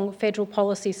strong federal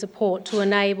policy support to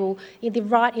enable the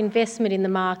right investment in the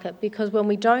market, because when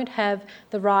we don't have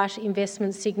the right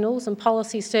investment signals, and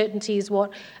policy certainty is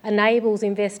what enables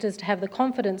investors to have the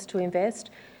confidence to invest,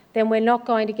 then we're not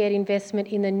going to get investment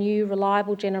in the new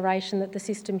reliable generation that the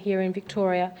system here in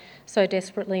Victoria so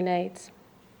desperately needs.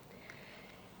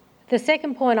 The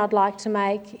second point I'd like to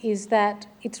make is that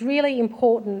it's really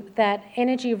important that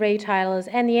energy retailers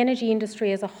and the energy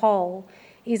industry as a whole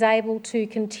is able to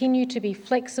continue to be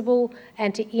flexible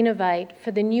and to innovate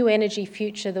for the new energy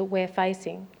future that we're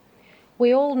facing.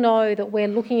 We all know that we're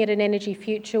looking at an energy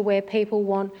future where people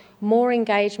want more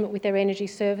engagement with their energy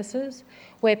services,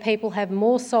 where people have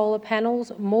more solar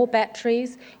panels, more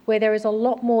batteries, where there is a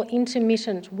lot more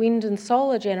intermittent wind and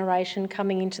solar generation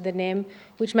coming into the NEM,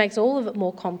 which makes all of it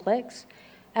more complex.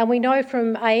 And we know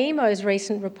from AEMO's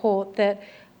recent report that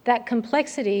that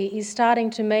complexity is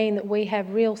starting to mean that we have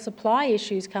real supply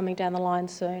issues coming down the line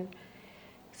soon.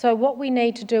 So what we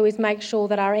need to do is make sure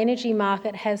that our energy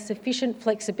market has sufficient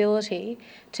flexibility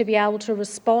to be able to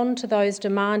respond to those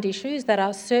demand issues that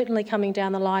are certainly coming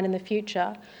down the line in the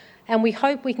future. And we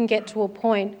hope we can get to a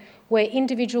point where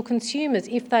individual consumers,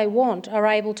 if they want, are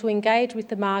able to engage with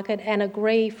the market and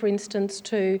agree, for instance,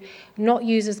 to not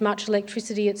use as much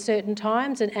electricity at certain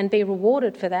times and be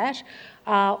rewarded for that,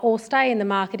 or stay in the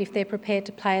market if they're prepared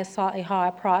to pay a slightly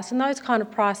higher price. And those kind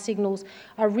of price signals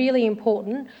are really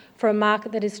important for a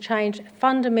market that has changed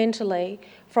fundamentally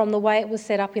from the way it was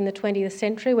set up in the 20th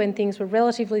century when things were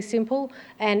relatively simple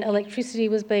and electricity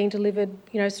was being delivered,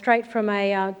 straight from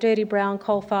a dirty brown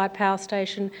coal-fired power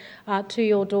station to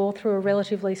your door through a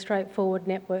relatively straightforward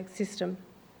network system.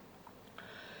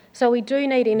 So we do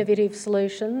need innovative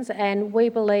solutions, and we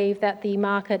believe that the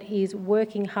market is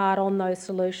working hard on those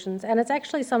solutions, and it's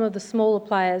actually some of the smaller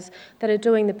players that are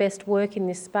doing the best work in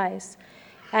this space.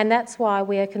 And that's why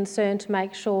we are concerned to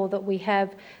make sure that we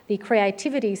have the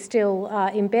creativity still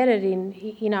embedded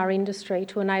in our industry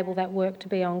to enable that work to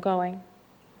be ongoing.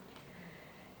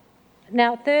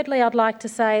 Now, thirdly, I'd like to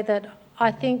say that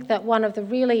I think that one of the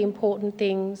really important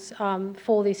things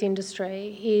for this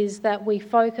industry is that we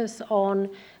focus on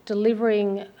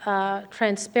delivering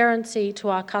transparency to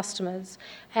our customers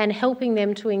and helping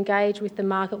them to engage with the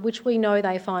market, which we know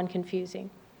they find confusing.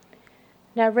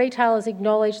 Now, retailers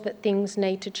acknowledge that things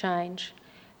need to change,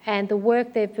 and the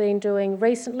work they've been doing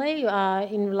recently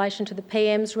in relation to the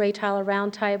PM's Retailer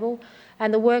Roundtable,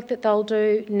 and the work that they'll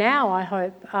do now, I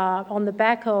hope, on the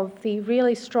back of the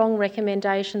really strong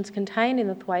recommendations contained in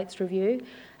the Thwaites Review,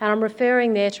 and I'm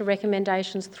referring there to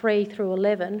recommendations 3 through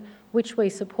 11, which we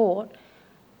support,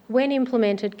 when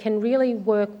implemented can really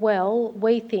work well,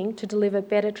 we think, to deliver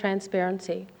better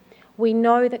transparency. We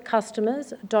know that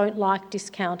customers don't like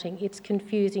discounting. It's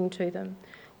confusing to them.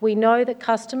 We know that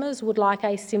customers would like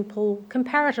a simple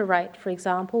comparator rate, for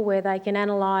example, where they can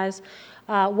analyse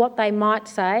what they might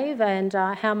save and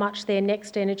how much their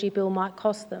next energy bill might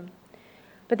cost them.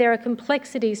 But there are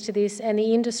complexities to this, and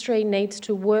the industry needs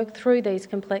to work through these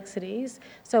complexities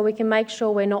so we can make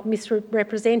sure we're not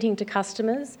misrepresenting to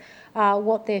customers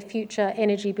what their future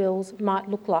energy bills might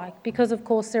look like. Because, of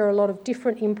course, there are a lot of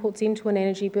different inputs into an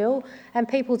energy bill, and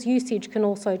people's usage can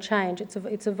also change.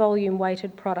 It's a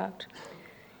volume-weighted product.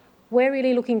 We're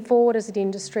really looking forward as an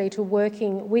industry to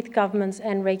working with governments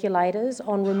and regulators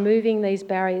on removing these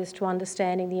barriers to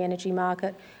understanding the energy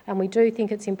market, and we do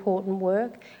think it's important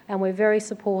work, and we're very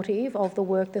supportive of the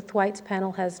work the Thwaites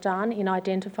panel has done in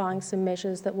identifying some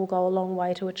measures that will go a long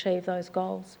way to achieve those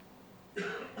goals.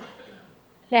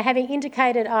 Now, having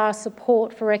indicated our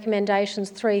support for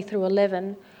recommendations 3 through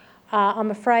 11, I'm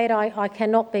afraid I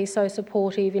cannot be so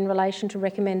supportive in relation to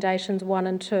recommendations 1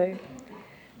 and 2.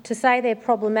 To say they're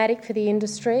problematic for the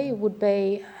industry would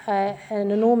be an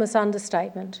enormous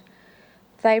understatement.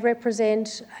 They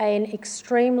represent an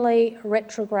extremely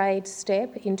retrograde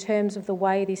step in terms of the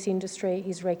way this industry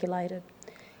is regulated.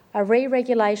 A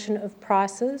re-regulation of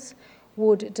prices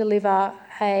would not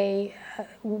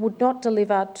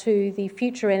deliver to the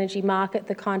future energy market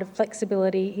the kind of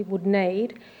flexibility it would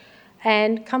need,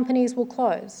 and companies will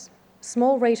close.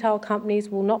 Small retail companies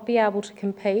will not be able to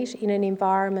compete in an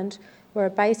environment where a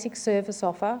basic service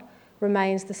offer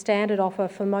remains the standard offer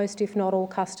for most, if not all,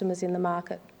 customers in the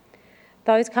market.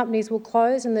 Those companies will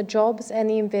close, and the jobs and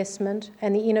the investment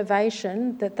and the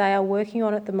innovation that they are working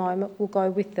on at the moment will go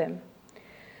with them.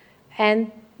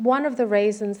 And one of the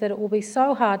reasons that it will be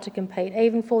so hard to compete,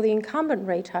 even for the incumbent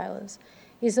retailers,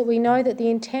 is that we know that the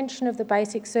intention of the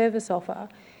basic service offer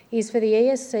is for the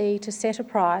ESC to set a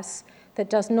price that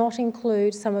does not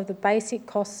include some of the basic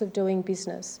costs of doing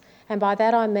business. And by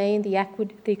that I mean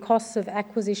the costs of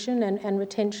acquisition and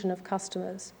retention of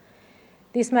customers.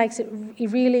 This makes it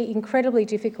really incredibly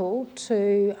difficult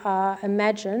to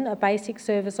imagine a basic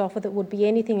service offer that would be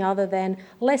anything other than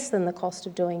less than the cost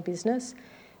of doing business,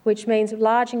 which means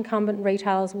large incumbent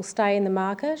retailers will stay in the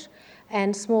market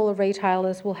and smaller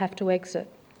retailers will have to exit.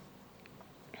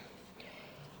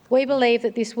 We believe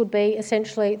that this would be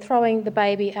essentially throwing the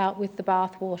baby out with the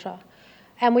bathwater.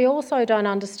 And we also don't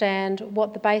understand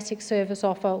what the basic service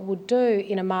offer would do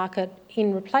in a market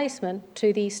in replacement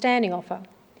to the standing offer.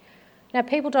 Now,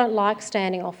 people don't like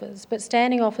standing offers, but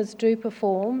standing offers do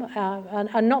perform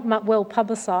a not well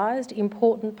publicised,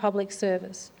 important public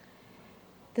service.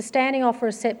 The standing offer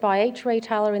is set by each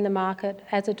retailer in the market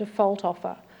as a default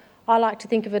offer. I like to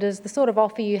think of it as the sort of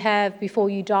offer you have before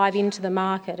you dive into the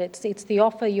market. It's the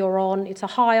offer you're on. It's a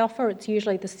high offer. It's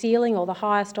usually the ceiling or the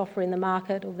highest offer in the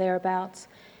market or thereabouts.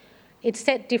 It's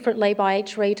set differently by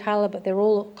each retailer, but they're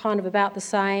all kind of about the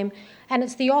same. And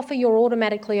it's the offer you're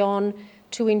automatically on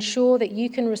to ensure that you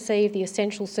can receive the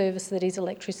essential service that is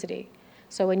electricity.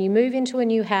 So when you move into a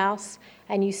new house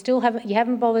and you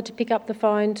haven't bothered to pick up the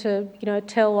phone to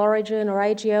tell Origin or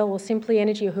AGL or Simply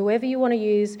Energy or whoever you want to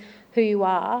use who you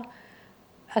are,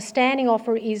 a standing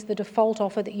offer is the default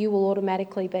offer that you will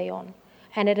automatically be on.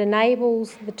 And it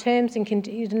enables it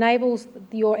enables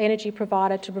your energy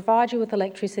provider to provide you with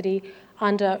electricity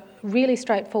under really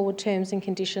straightforward terms and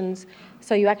conditions,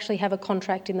 so you actually have a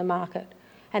contract in the market.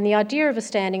 And the idea of a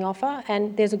standing offer,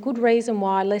 and there's a good reason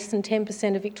why less than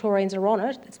 10% of Victorians are on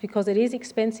it, it's because it is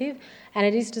expensive and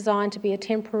it is designed to be a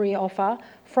temporary offer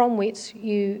from which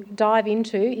you dive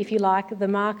into, if you like, the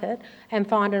market and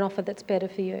find an offer that's better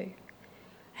for you.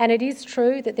 And it is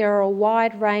true that there are a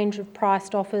wide range of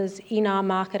priced offers in our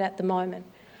market at the moment,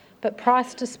 but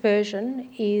price dispersion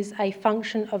is a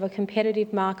function of a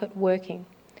competitive market working.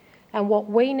 And what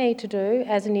we need to do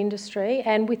as an industry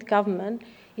and with government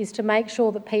is to make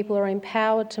sure that people are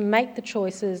empowered to make the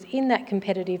choices in that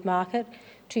competitive market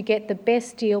to get the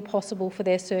best deal possible for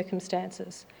their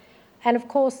circumstances. And of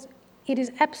course, it is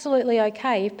absolutely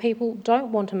okay if people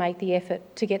don't want to make the effort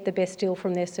to get the best deal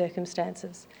from their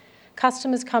circumstances.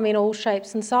 Customers come in all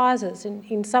shapes and sizes.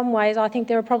 In some ways, I think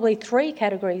there are probably 3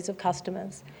 categories of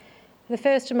customers. The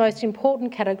first and most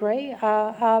important category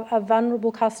are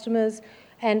vulnerable customers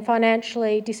and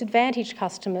financially disadvantaged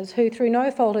customers who, through no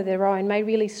fault of their own, may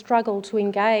really struggle to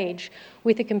engage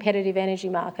with a competitive energy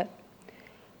market.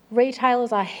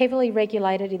 Retailers are heavily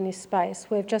regulated in this space.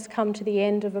 We've just come to the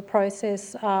end of a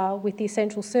process with the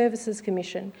Essential Services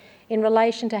Commission in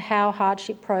relation to how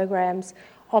hardship programs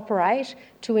operate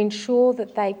to ensure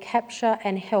that they capture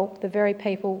and help the very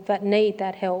people that need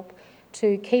that help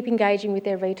to keep engaging with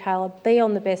their retailer, be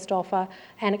on the best offer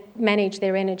and manage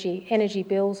their energy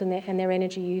bills and their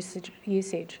energy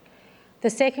usage. The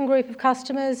second group of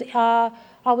customers are,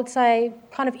 I would say,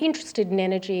 kind of interested in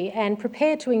energy and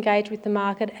prepared to engage with the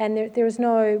market, and there is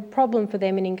no problem for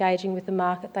them in engaging with the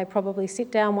market. They probably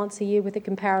sit down once a year with a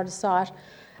comparator site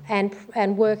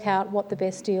and work out what the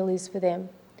best deal is for them.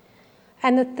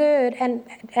 And the third, and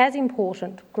as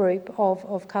important group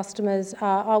of customers,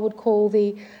 I would call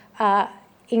the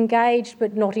engaged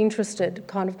but not interested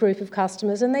kind of group of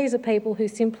customers. And these are people who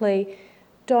simply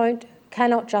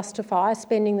cannot justify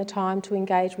spending the time to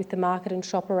engage with the market and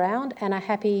shop around, and are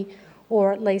happy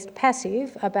or at least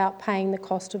passive about paying the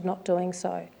cost of not doing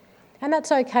so. And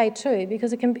that's okay too,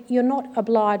 because you're not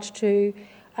obliged to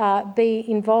be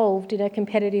involved in a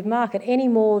competitive market any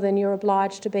more than you're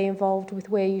obliged to be involved with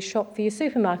where you shop for your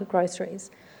supermarket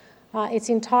groceries. It's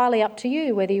entirely up to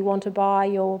you whether you want to buy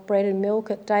your bread and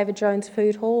milk at David Jones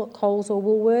Food Hall, at Coles or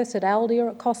Woolworths, at Aldi or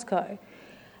at Costco.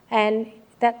 And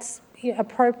that's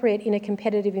appropriate in a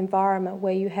competitive environment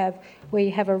where you have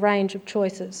a range of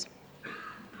choices.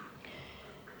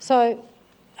 So,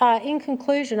 in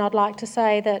conclusion, I'd like to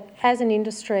say that as an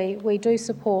industry, we do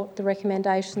support the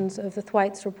recommendations of the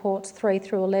Thwaites reports 3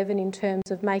 through 11 in terms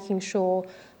of making sure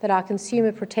that our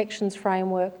consumer protections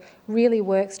framework really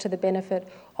works to the benefit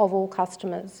of all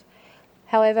customers.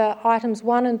 However, items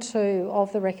 1 and 2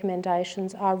 of the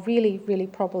recommendations are really, really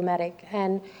problematic,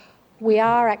 and we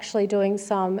are actually doing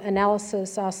some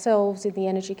analysis ourselves in the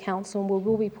Energy Council, and we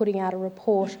will be putting out a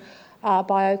report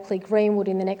by Oakley Greenwood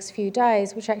in the next few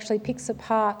days, which actually picks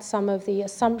apart some of the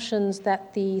assumptions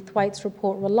that the Thwaites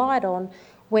report relied on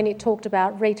when it talked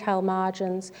about retail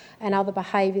margins and other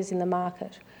behaviours in the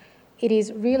market. It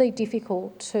is really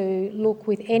difficult to look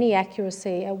with any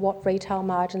accuracy at what retail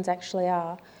margins actually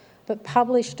are, but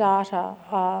published data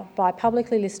by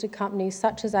publicly listed companies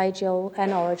such as AGL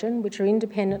and Origin, which are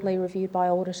independently reviewed by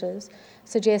auditors,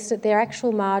 suggest that their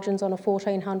actual margins on a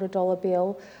 $1,400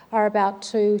 bill are about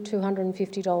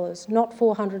 $250, not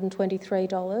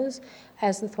 $423,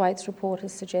 as the Thwaites report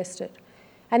has suggested.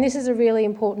 And this is a really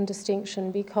important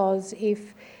distinction, because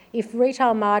if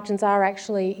retail margins are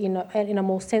actually in a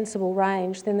more sensible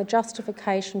range, then the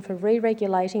justification for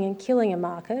re-regulating and killing a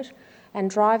market and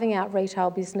driving out retail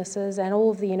businesses and all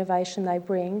of the innovation they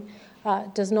bring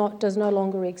does no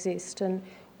longer exist. And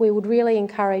we would really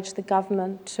encourage the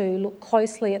government to look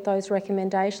closely at those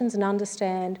recommendations and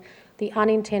understand the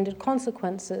unintended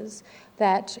consequences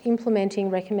that implementing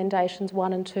recommendations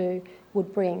 1 and 2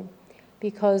 would bring.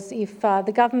 Because if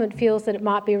the government feels that it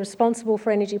might be responsible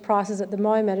for energy prices at the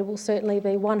moment, it will certainly be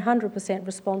 100%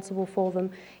 responsible for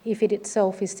them if it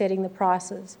itself is setting the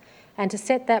prices. And to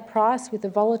set that price with the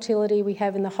volatility we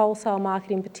have in the wholesale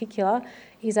market in particular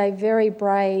is a very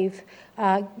brave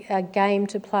game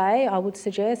to play, I would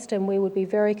suggest, and we would be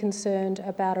very concerned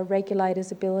about a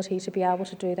regulator's ability to be able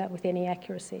to do that with any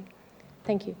accuracy.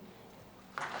 Thank you.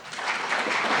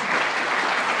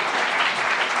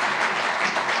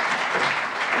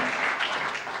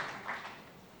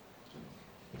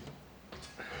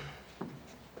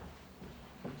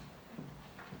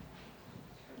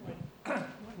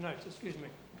 Notes, excuse me.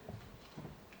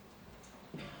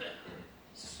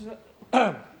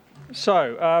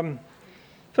 So,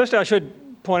 firstly, I should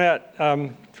point out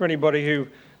for anybody who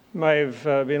may have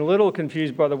been a little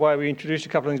confused by the way we introduced a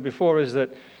couple of things before, is that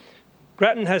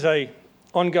Grattan has an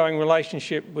ongoing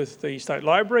relationship with the State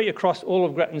Library across all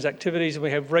of Grattan's activities, and we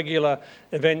have regular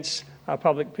events,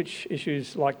 public pitch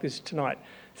issues like this tonight.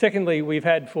 Secondly, we've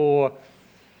had for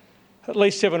at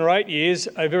least 7 or 8 years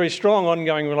a very strong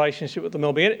ongoing relationship with the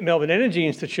Melbourne Energy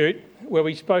Institute, where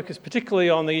we focus particularly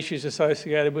on the issues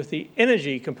associated with the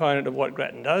energy component of what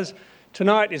Grattan does.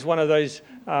 Tonight is one of those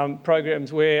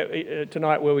programs where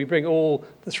we bring all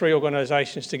the 3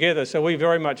 organisations together. So we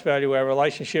very much value our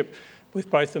relationship with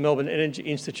both the Melbourne Energy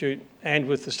Institute and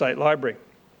with the State Library.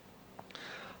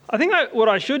 I think what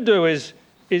I should do is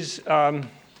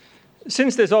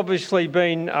since there's obviously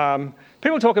been,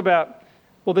 people talk about,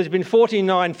 well, there's been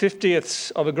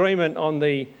 49/50ths of agreement on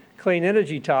the clean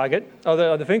energy target, or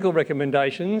the Finkel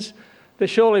recommendations, that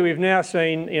surely we've now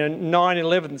seen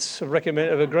 9/11ths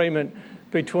of agreement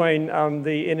between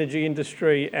the energy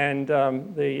industry and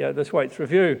the Thwaites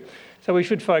review. So we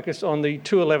should focus on the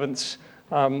 2/11ths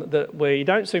that we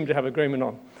don't seem to have agreement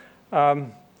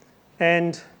on.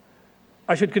 And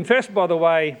I should confess, by the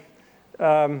way,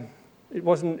 it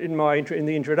wasn't in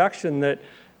the introduction that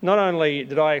not only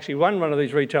did I actually run one of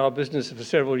these retail businesses for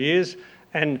several years,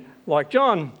 and like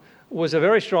John, was a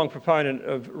very strong proponent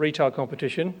of retail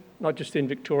competition, not just in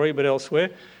Victoria but elsewhere.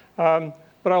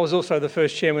 But I was also the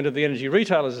first chairman of the Energy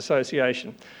Retailers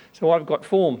Association, so I've got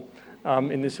form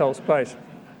in this whole space.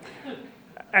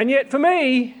 And yet for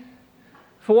me,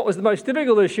 for what was the most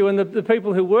difficult issue, and the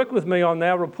people who work with me on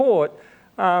our report,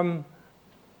 the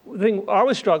thing I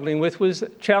was struggling with was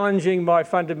challenging my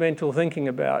fundamental thinking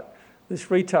about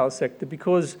this retail sector,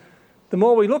 because the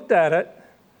more we looked at it,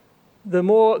 the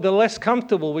less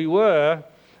comfortable we were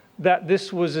that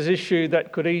this was an issue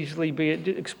that could easily be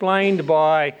explained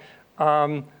by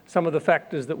some of the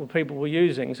factors that people were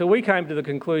using. So we came to the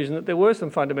conclusion that there were some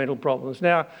fundamental problems.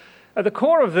 Now, at the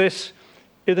core of this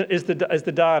is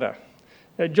the data.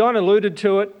 Now, John alluded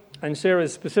to it, and Sarah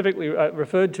specifically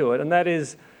referred to it, and that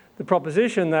is the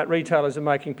proposition that retailers are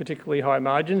making particularly high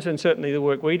margins, and certainly the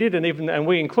work we did, and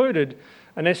we included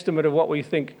an estimate of what we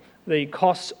think the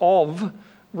costs of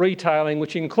retailing,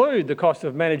 which include the cost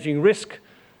of managing risk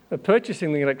of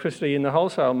purchasing the electricity in the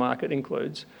wholesale market,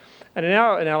 includes. And in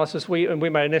our analysis, we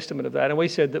made an estimate of that, and we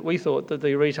said that we thought that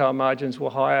the retail margins were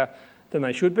higher than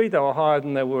they should be. They were higher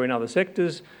than they were in other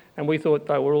sectors, and we thought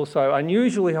they were also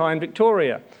unusually high in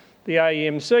Victoria. The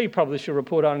AEMC published a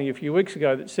report only a few weeks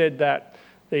ago that said that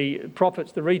the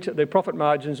profit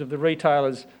margins of the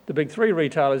retailers, the big three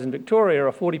retailers in Victoria,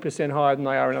 are 40% higher than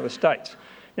they are in other states.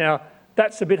 Now,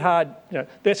 that's a bit hard.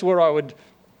 That's where I would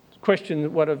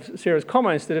question one of Sarah's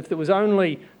comments, that if there was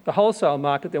only the wholesale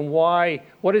market, then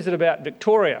what is it about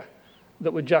Victoria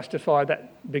that would justify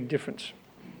that big difference?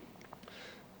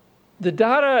 The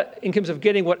data, in terms of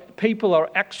getting what people are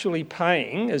actually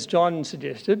paying, as John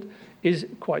suggested, is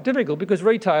quite difficult because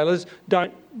retailers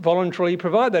don't voluntarily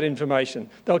provide that information.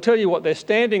 They'll tell you what their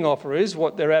standing offer is,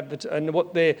 and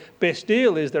what their best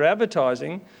deal is, their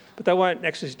advertising, but they won't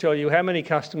actually tell you how many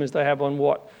customers they have on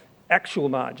what actual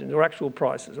margins or actual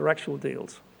prices or actual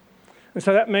deals. And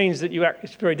so that means that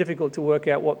it's very difficult to work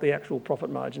out what the actual profit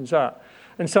margins are.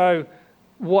 And so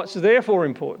what's therefore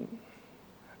important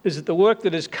is that the work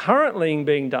that is currently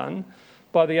being done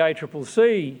by the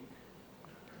ACCC,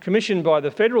 commissioned by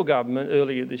the federal government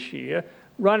earlier this year,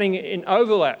 running in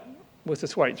overlap with the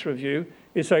Thwaites review,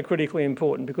 is so critically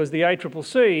important because the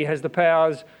ACCC has the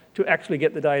powers to actually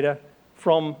get the data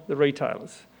from the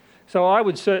retailers. So I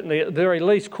would certainly, at the very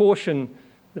least, caution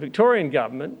the Victorian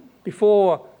government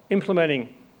before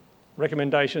implementing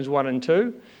recommendations 1 and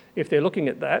 2, if they're looking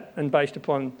at that and based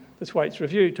upon the Thwaites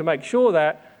review, to make sure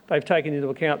that they've taken into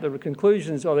account the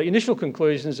conclusions or the initial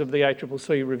conclusions of the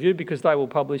ACCC review, because they will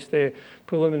publish their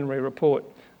preliminary report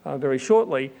very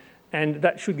shortly, and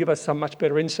that should give us some much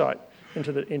better insight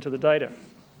into the data.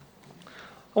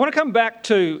 I want to come back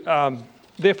to,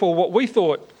 therefore, what we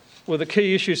thought were the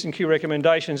key issues and key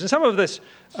recommendations, and some of this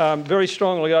very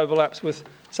strongly overlaps with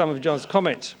some of John's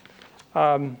comments.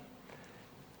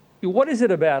 What is it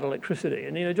about electricity?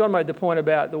 And John made the point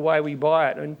about the way we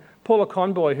buy it, and Paula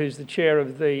Conboy, who's the chair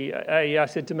of the AER,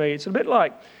 said to me, it's a bit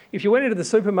like if you went into the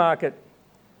supermarket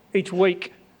each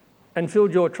week and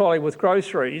filled your trolley with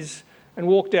groceries and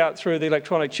walked out through the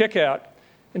electronic checkout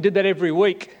and did that every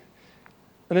week,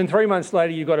 and then 3 months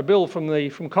later you got a bill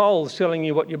from Coles telling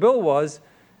you what your bill was,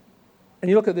 and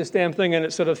you look at this damn thing and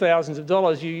it's sort of thousands of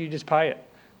dollars, you just pay it.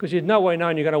 Because you'd no way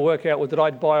known you're going to work out, well, did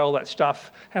I buy all that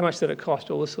stuff? How much did it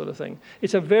cost? All this sort of thing.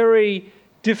 It's a very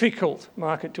difficult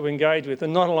market to engage with.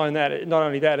 And not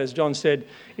only that, as John said,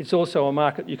 it's also a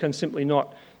market you can simply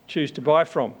not choose to buy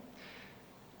from.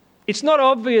 It's not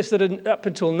obvious that up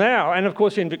until now, and of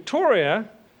course in Victoria,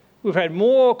 we've had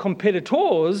more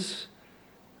competitors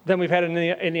than we've had in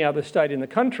any other state in the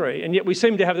country, and yet we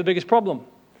seem to have the biggest problem.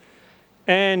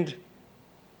 And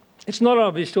it's not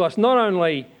obvious to us, not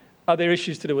only are there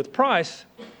issues to do with price,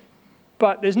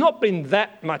 but there's not been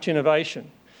that much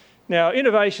innovation. Now,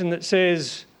 innovation that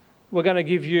says we're going to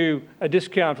give you a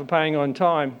discount for paying on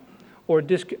time or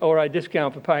a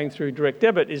discount for paying through direct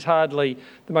debit is hardly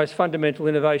the most fundamental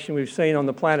innovation we've seen on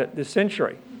the planet this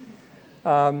century.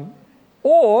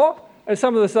 Or, as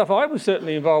some of the stuff I was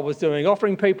certainly involved with doing,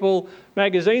 offering people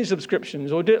magazine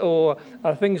subscriptions or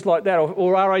things like that,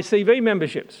 or RACV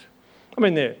memberships. I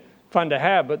mean, they're fun to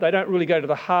have, but they don't really go to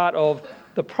the heart of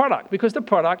the product, because the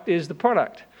product is the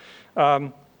product.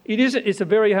 It's a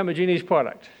very homogeneous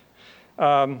product.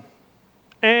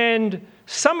 And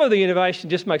some of the innovation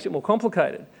just makes it more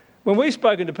complicated. When we've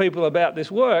spoken to people about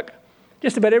this work,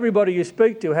 just about everybody you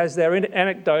speak to has their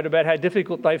anecdote about how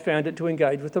difficult they found it to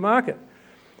engage with the market.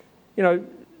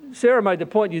 Sarah made the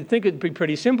point you'd think it'd be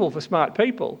pretty simple for smart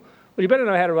people. Well, you better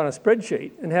know how to run a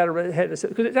spreadsheet and how to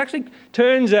because it actually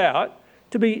turns out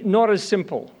to be not as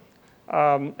simple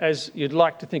as you'd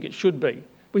like to think it should be.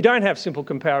 We don't have simple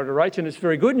comparator rates, and it's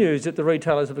very good news that the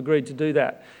retailers have agreed to do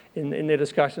that in their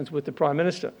discussions with the Prime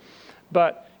Minister.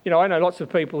 But I know lots of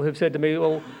people who've said to me,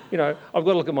 well, I've got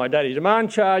to look at my daily demand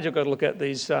charge, I've got to look at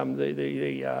these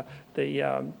the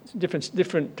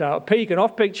different peak and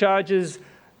off-peak charges.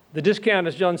 The discount,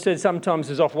 as John said, sometimes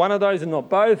is off one of those and not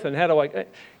both. And how do I?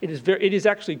 It is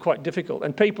actually quite difficult.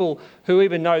 And people who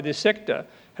even know this sector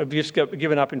have just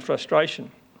given up in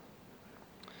frustration.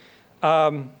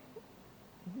 One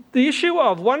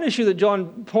issue that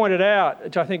John pointed out,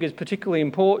 which I think is particularly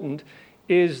important,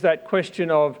 is that question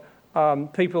of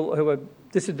people who are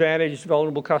disadvantaged,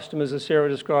 vulnerable customers, as Sarah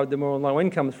described them, or on low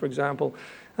incomes, for example.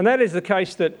 And that is the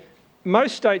case that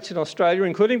most states in Australia,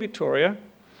 including Victoria,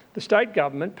 the state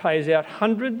government pays out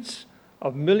hundreds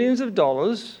of millions of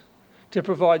dollars to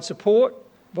provide support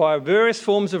via various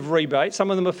forms of rebate.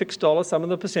 Some of them are fixed dollars, some of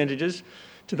them are percentages,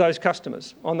 to those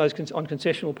customers on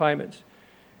concessional payments.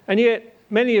 And yet,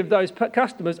 many of those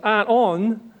customers aren't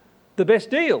on the best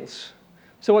deals.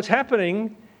 So what's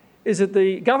happening is that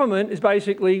the government is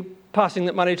basically passing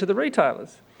that money to the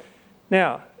retailers.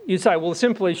 Now, you'd say, well,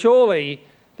 surely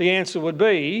the answer would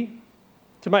be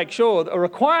to make sure that a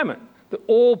requirement that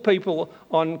all people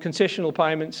on concessional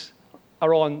payments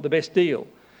are on the best deal.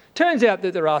 Turns out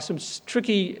that there are some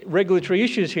tricky regulatory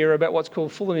issues here about what's called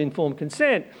full and informed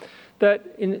consent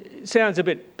that sounds a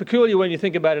bit peculiar when you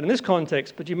think about it in this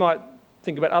context, but you might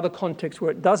think about other contexts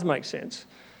where it does make sense.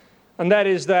 And that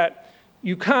is that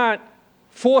you can't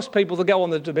force people to go on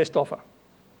the best offer.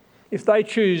 If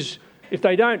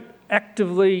they don't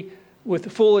actively,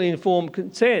 with full and informed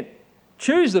consent,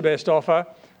 choose the best offer,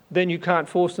 then you can't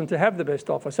force them to have the best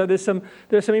offer. So there's some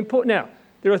important... Now,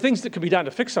 there are things that can be done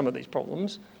to fix some of these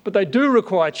problems, but they do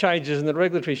require changes in the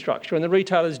regulatory structure, and the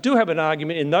retailers do have an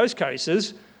argument in those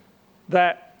cases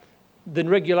that the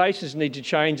regulations need to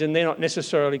change, and they're not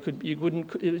necessarily...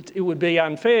 It would be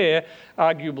unfair,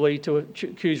 arguably, to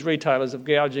accuse retailers of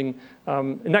gouging,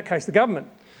 in that case, the government,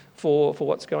 for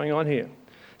what's going on here.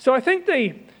 So I think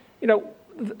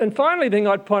and finally, the thing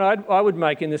I would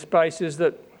make in this space is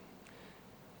that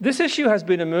this issue has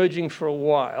been emerging for a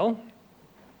while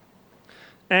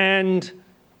and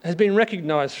has been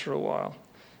recognised for a while.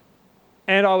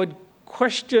 And I would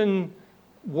question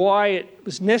why it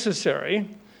was necessary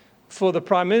for the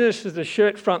Prime Minister to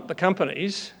shirt front the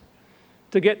companies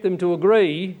to get them to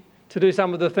agree to do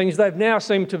some of the things they've now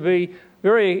seemed to be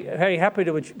very happy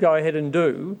to go ahead and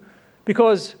do,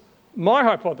 because my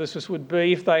hypothesis would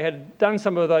be if they had done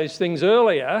some of those things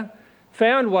earlier,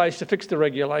 found ways to fix the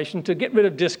regulation, to get rid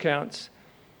of discounts,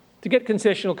 to get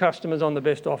concessional customers on the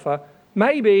best offer,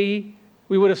 maybe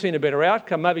we would have seen a better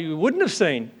outcome. Maybe we wouldn't have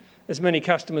seen as many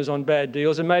customers on bad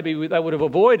deals, and maybe they would have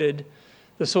avoided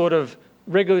the sort of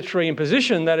regulatory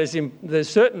imposition that is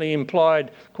certainly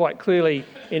implied quite clearly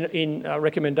in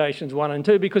recommendations 1 and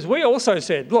 2, because we also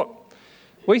said, look,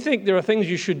 we think there are things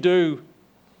you should do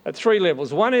at 3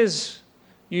 levels. One is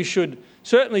you should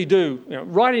certainly do,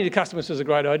 writing to customers is a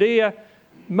great idea.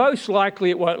 Most likely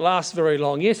it won't last very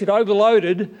long. Yes, it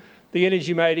overloaded the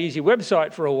Energy Made Easy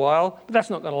website for a while, but that's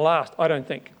not going to last, I don't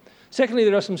think. Secondly,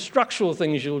 there are some structural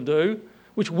things you'll do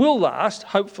which will last,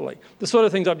 hopefully. The sort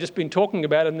of things I've just been talking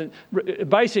about, and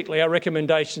basically our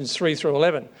recommendations 3 through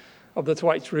 11 of the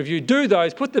Thwaites review. Do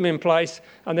those, put them in place,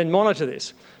 and then monitor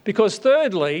this. Because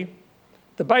thirdly,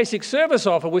 the basic service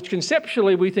offer, which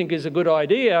conceptually we think is a good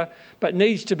idea, but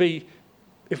needs to be,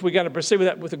 if we're going to proceed with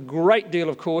that, with a great deal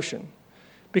of caution.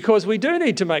 Because we do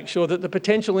need to make sure that the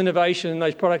potential innovation in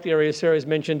those product areas Sarah's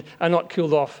mentioned are not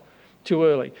killed off too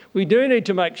early. We do need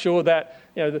to make sure that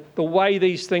the way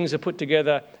these things are put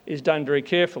together is done very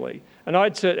carefully. And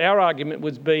I'd say our argument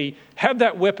would be, have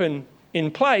that weapon in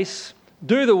place,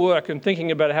 do the work in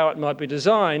thinking about how it might be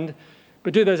designed,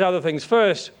 but do those other things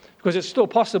first, because it's still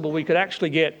possible we could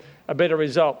actually get a better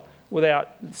result without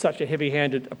such a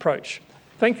heavy-handed approach.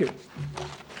 Thank you.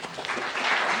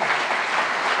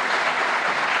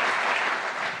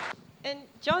 And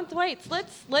John Thwaites,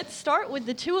 let's start with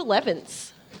the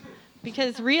 211s,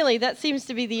 because really that seems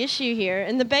to be the issue here.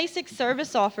 And the basic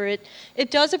service offer,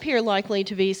 it does appear likely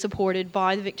to be supported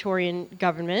by the Victorian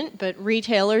government, but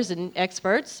retailers and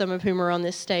experts, some of whom are on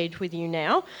this stage with you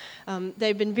now,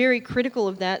 they've been very critical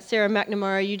of that. Sarah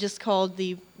McNamara, you just called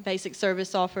the basic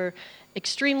service offer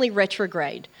extremely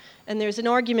retrograde. And there's an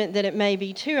argument that it may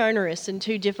be too onerous and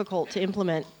too difficult to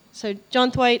implement. So, John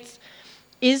Thwaites,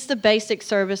 Is the basic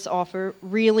service offer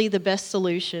really the best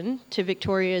solution to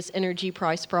Victoria's energy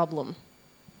price problem?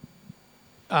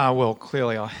 Well,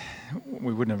 clearly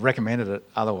we wouldn't have recommended it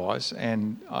otherwise.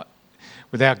 And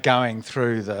without going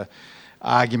through the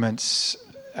arguments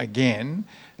again,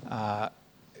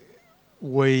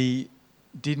 we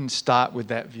didn't start with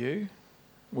that view.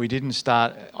 We didn't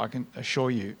start, I can assure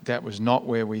you, that was not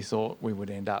where we thought we would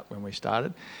end up when we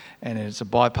started. And it's a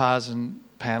bipartisan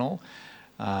panel,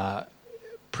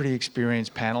 pretty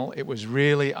experienced panel. It was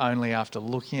really only after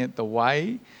looking at the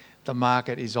way the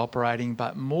market is operating,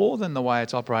 but more than the way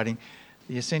it's operating,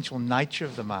 the essential nature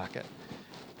of the market.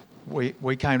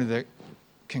 We came to the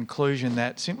conclusion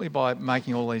that simply by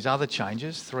making all these other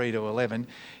changes, 3 to 11,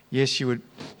 yes, you would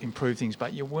improve things,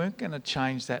 but you weren't going to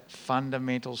change that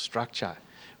fundamental structure,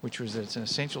 which was that it's an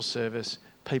essential service,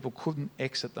 people couldn't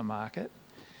exit the market,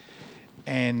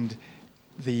 and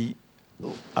the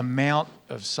amount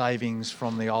of savings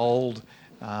from the old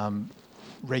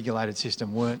regulated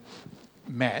system weren't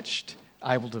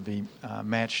able to be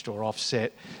matched or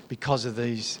offset because of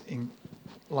these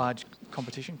large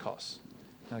competition costs,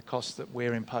 costs that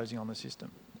we're imposing on the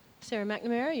system. Sarah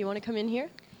McNamara, you want to come in here?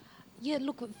 Yeah,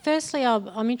 look, firstly,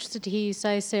 I'm interested to hear you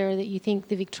say, Sarah, that you think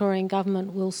the Victorian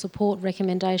Government will support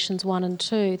recommendations 1 and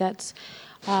 2. That's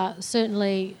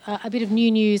certainly a bit of new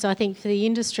news, I think, for the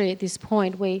industry at this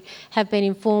point. We have been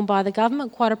informed by the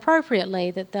government quite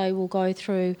appropriately that they will go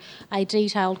through a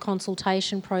detailed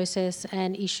consultation process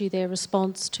and issue their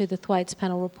response to the Thwaites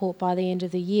panel report by the end of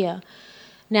the year.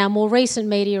 Now, more recent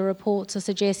media reports are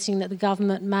suggesting that the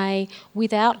government may,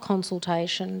 without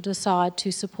consultation, decide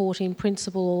to support in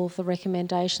principle all of the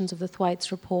recommendations of the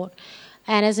Thwaites report.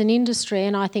 And as an industry,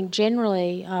 and I think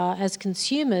generally as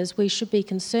consumers, we should be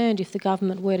concerned if the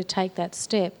government were to take that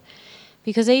step.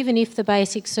 Because even if the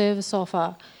basic service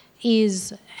offer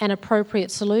is an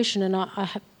appropriate solution, and I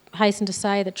hasten to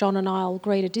say that John and I will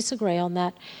agree to disagree on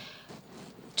that,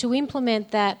 to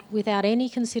implement that without any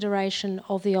consideration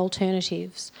of the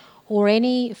alternatives or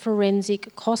any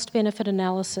forensic cost-benefit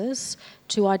analysis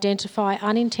to identify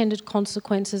unintended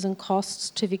consequences and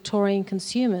costs to Victorian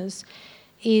consumers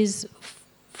is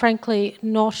frankly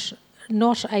not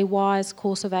a wise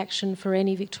course of action for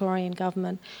any Victorian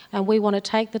government. And we want to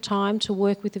take the time to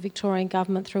work with the Victorian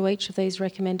government through each of these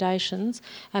recommendations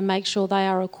and make sure they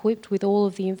are equipped with all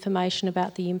of the information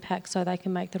about the impact so they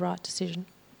can make the right decision.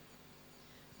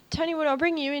 Tony Wood, I'll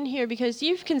bring you in here because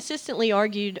you've consistently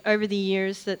argued over the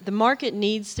years that the market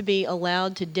needs to be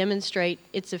allowed to demonstrate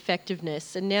its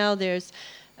effectiveness. And now there's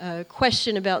a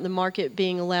question about the market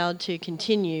being allowed to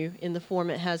continue in the form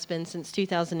it has been since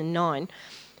 2009.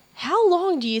 How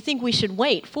long do you think we should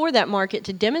wait for that market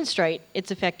to demonstrate its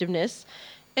effectiveness?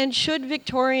 And should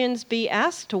Victorians be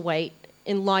asked to wait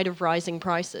in light of rising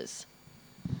prices?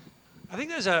 I think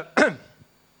there's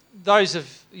those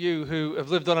of you who have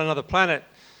lived on another planet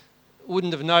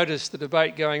wouldn't have noticed the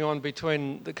debate going on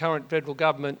between the current federal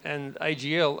government and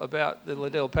AGL about the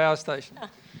Liddell power station.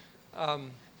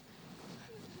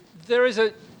 There is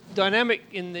a dynamic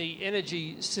in the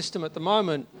energy system at the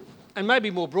moment, and maybe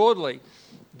more broadly,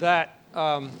 that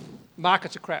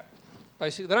markets are crap.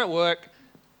 Basically, they don't work.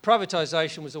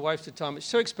 Privatisation was a waste of time. It's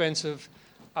too expensive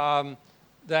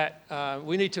that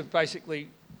we need to basically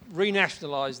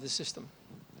renationalise the system.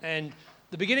 And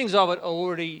the beginnings of it are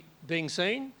already being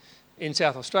seen in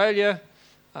South Australia,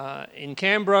 in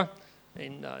Canberra,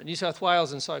 in New South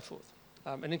Wales and so forth.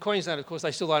 And in Queensland, of course,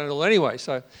 they still own it all anyway.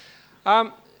 So,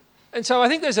 and so I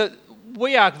think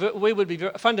we would be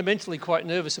fundamentally quite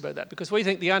nervous about that because we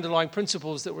think the underlying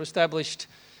principles that were established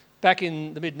back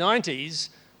in the mid-90s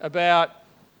about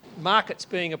markets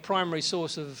being a primary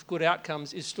source of good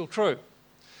outcomes is still true.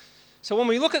 So when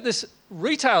we look at this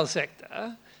retail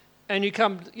sector, and you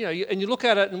come, and you look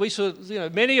at it, and we saw,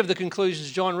 many of the conclusions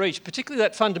John reached, particularly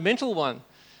that fundamental one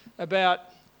about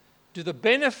do the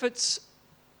benefits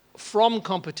from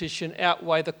competition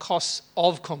outweigh the costs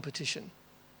of competition?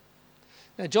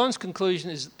 Now, John's conclusion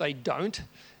is that they don't.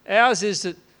 Ours is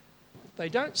that they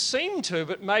don't seem to,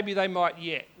 but maybe they might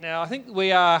yet. Now, I think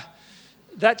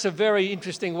that's a very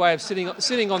interesting way of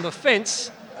sitting on the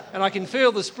fence, and I can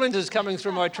feel the splinters coming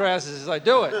through my trousers as I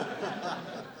do it.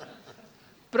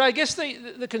 But I guess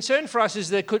the concern for us is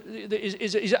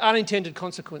is unintended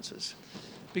consequences.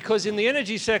 Because in the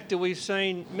energy sector, we've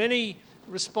seen many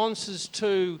responses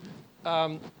to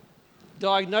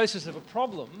diagnosis of a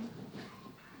problem,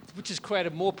 which has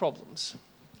created more problems.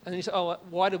 And you say,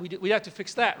 why do we have to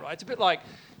fix that, right? It's a bit like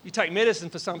you take medicine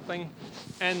for something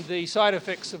and the side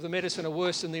effects of the medicine are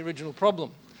worse than the original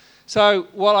problem. So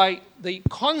while the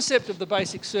concept of the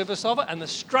basic service offer and the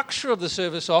structure of the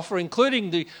service offer,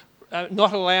 including the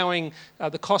not allowing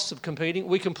the costs of competing,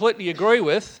 we completely agree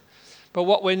with. But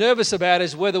what we're nervous about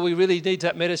is whether we really need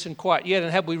that medicine quite yet,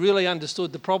 and have we really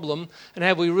understood the problem, and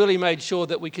have we really made sure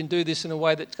that we can do this in a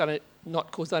way that's going to not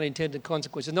cause unintended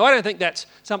consequences. No, I don't think that's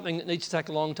something that needs to take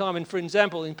a long time. And for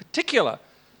example, in particular,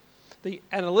 the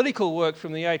analytical work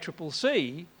from the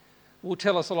ACCC will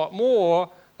tell us a lot more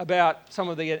about some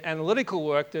of the analytical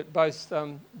work that both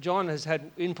John has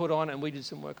had input on and we did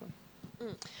some work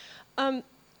on.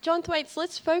 John Thwaites,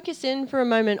 let's focus in for a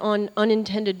moment on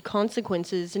unintended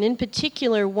consequences, and in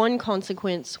particular one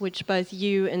consequence which both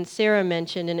you and Sarah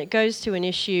mentioned, and it goes to an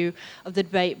issue of the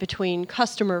debate between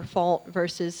customer fault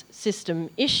versus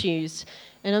system issues.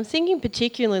 And I'm thinking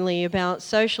particularly about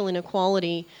social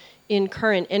inequality in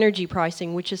current energy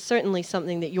pricing, which is certainly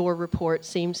something that your report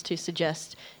seems to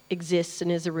suggest exists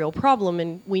and is a real problem.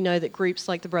 And we know that groups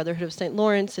like the Brotherhood of St.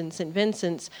 Lawrence and St.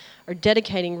 Vincent's are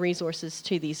dedicating resources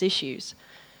to these issues.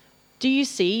 Do you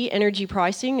see energy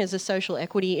pricing as a social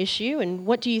equity issue, and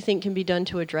what do you think can be done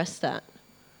to address that?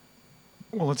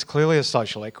 Well, it's clearly a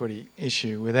social equity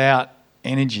issue. Without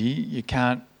energy, you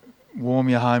can't warm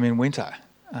your home in winter.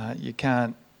 You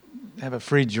can't have a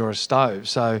fridge or a stove.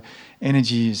 So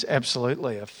energy is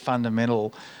absolutely a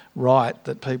fundamental right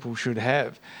that people should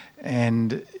have.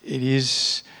 And it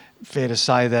is fair to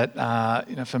say that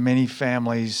for many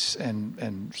families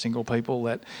and single people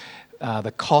that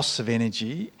the costs of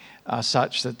energy are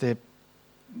such that they're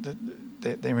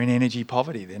in energy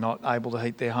poverty. They're not able to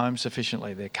heat their home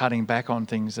sufficiently. They're cutting back on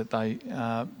things that they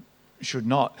should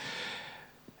not.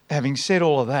 Having said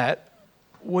all of that,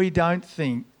 we don't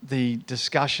think the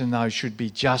discussion, though, should be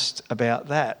just about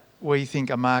that. We think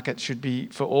a market should be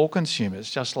for all consumers,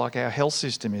 just like our health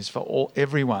system is for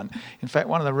everyone. In fact,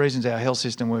 one of the reasons our health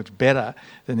system works better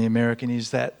than the American is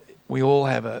that we all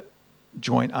have a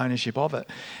joint ownership of it.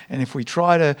 And if we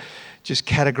try to just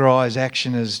categorise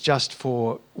action as just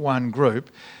for one group,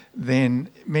 then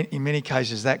in many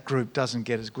cases that group doesn't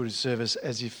get as good a service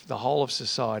as if the whole of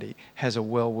society has a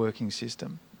well-working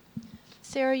system.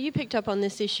 Sarah, you picked up on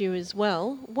this issue as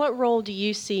well. What role do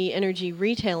you see energy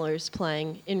retailers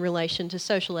playing in relation to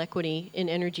social equity in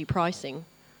energy pricing?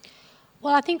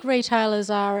 Well, I think retailers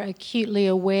are acutely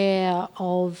aware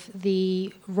of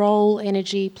the role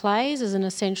energy plays as an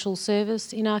essential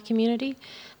service in our community,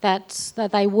 that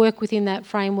they work within that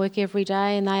framework every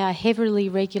day, and they are heavily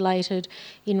regulated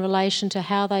in relation to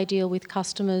how they deal with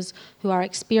customers who are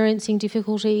experiencing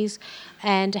difficulties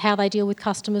and how they deal with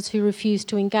customers who refuse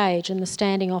to engage. And the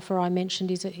standing offer I mentioned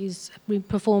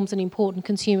performs an important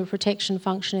consumer protection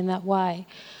function in that way.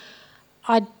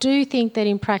 I do think that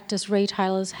in practice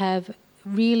retailers have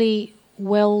really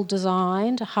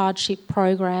well-designed hardship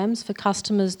programs for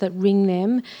customers that ring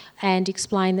them and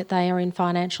explain that they are in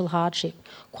financial hardship.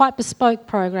 Quite bespoke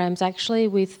programs, actually,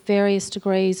 with various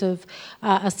degrees of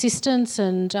assistance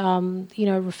and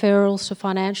referrals to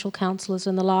financial counsellors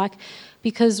and the like,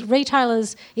 because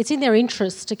retailers, it's in their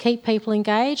interests to keep people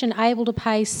engaged and able to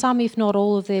pay some, if not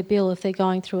all, of their bill if they're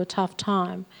going through a tough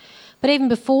time. But even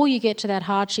before you get to that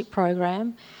hardship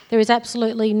program, there is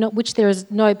absolutely which there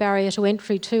is no barrier to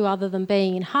entry to other than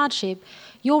being in hardship.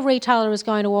 Your retailer is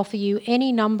going to offer you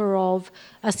any number of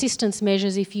assistance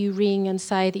measures if you ring and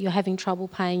say that you're having trouble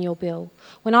paying your bill.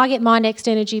 When I get my next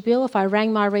energy bill, if I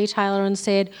rang my retailer and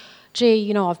said,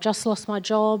 gee, I've just lost my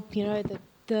job,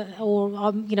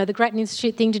 the Grattan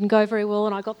Institute thing didn't go very well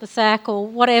and I got the sack or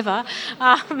whatever,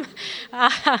 and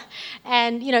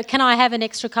can I have an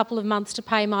extra couple of months to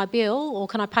pay my bill, or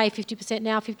can I pay 50%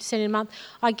 now, 50% in a month?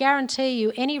 I guarantee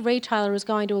you any retailer is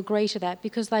going to agree to that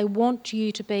because they want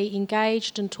you to be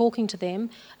engaged and talking to them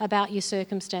about your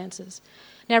circumstances.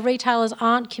 Now, retailers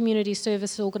aren't community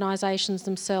service organisations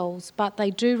themselves, but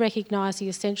they do recognise the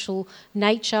essential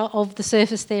nature of the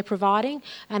service they're providing,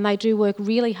 and they do work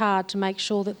really hard to make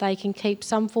sure that they can keep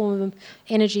some form of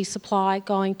energy supply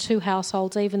going to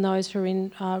households, even those who are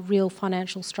in real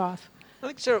financial strife. I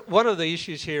think, Sarah, one of the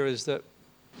issues here is that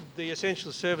the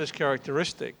essential service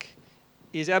characteristic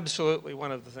is absolutely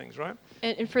one of the things, right?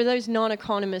 And for those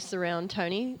non-economists around,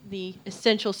 Tony, the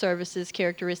essential services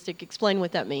characteristic, explain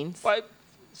what that means. Well,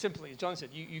 simply, as John said,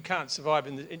 you can't survive,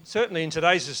 certainly in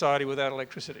today's society, without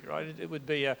electricity, right? It would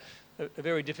be a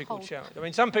very difficult challenge. I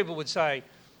mean, some people would say,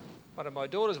 one of my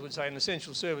daughters would say, an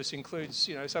essential service includes,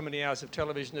 so many hours of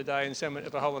television a day and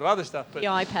a whole lot of other stuff. But the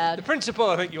iPad. The principle,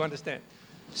 I think you understand.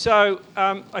 So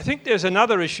I think there's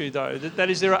another issue, though, that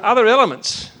is there are other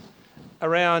elements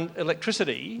around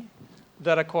electricity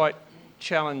that are quite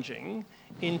challenging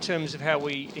in terms of how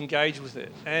we engage with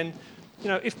it. And,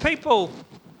 if people...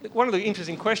 One of the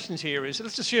interesting questions here is,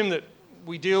 let's assume that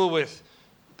we deal with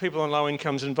people on low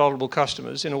incomes and vulnerable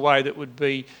customers in a way that would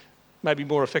be maybe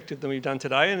more effective than we've done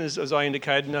today. And as I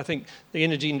indicated, and I think the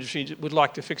energy industry would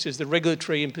like to fix, is the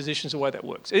regulatory impositions, the way that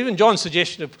works. Even John's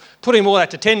suggestion of putting all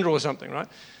that to tender or something, right?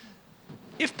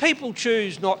 If people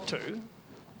choose not to,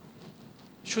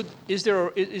 is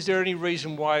there any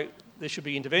reason why there should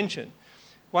be intervention?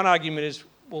 One argument is,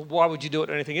 well, why would you do it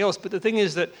or anything else? But the thing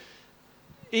is that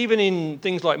even in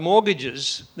things like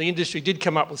mortgages, the industry did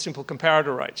come up with simple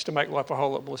comparator rates to make life a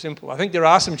whole lot more simple. I think there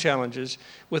are some challenges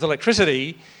with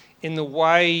electricity in the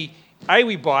way, A,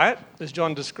 we buy it, as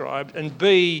John described, and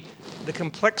B, the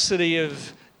complexity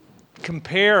of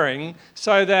comparing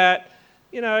so that,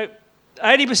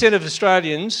 80% of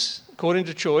Australians, according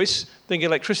to Choice, think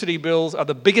electricity bills are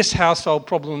the biggest household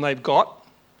problem they've got.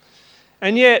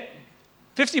 And yet,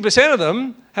 50% of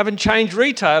them haven't changed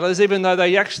retailers, even though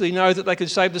they actually know that they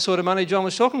could save the sort of money John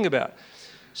was talking about.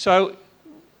 So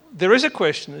there is a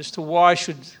question as to why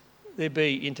should there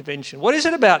be intervention. What is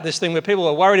it about this thing where people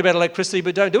are worried about electricity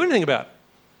but don't do anything about it?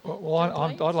 Well,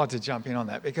 I'd like to jump in on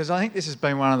that, because I think this has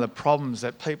been one of the problems,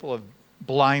 that people have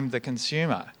blamed the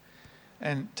consumer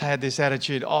and had this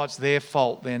attitude, it's their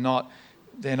fault, they're not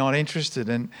interested.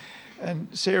 And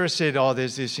Sarah said,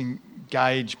 there's this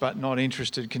engaged but not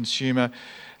interested consumer.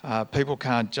 People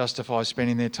can't justify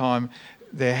spending their time.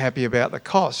 They're happy about the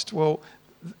cost. Well,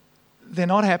 they're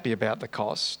not happy about the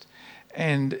cost.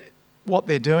 And what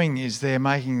they're doing is they're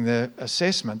making the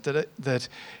assessment that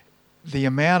the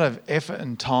amount of effort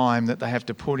and time that they have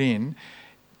to put in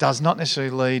does not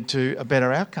necessarily lead to a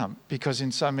better outcome, because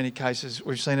in so many cases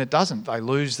we've seen it doesn't. They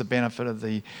lose the benefit of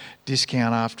the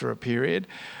discount after a period.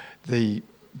 The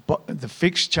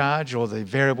fixed charge or the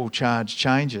variable charge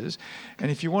changes.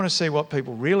 And if you want to see what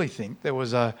people really think, there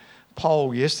was a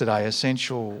poll yesterday,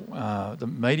 the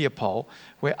media poll,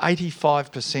 where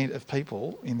 85% of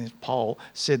people in this poll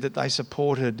said that they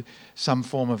supported some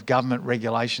form of government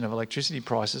regulation of electricity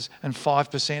prices, and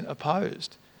 5%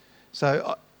 opposed.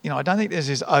 So, I don't think there's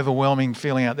this overwhelming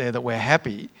feeling out there that we're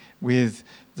happy with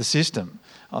the system.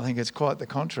 I think it's quite the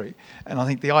contrary. And I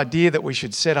think the idea that we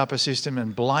should set up a system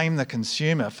and blame the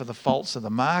consumer for the faults of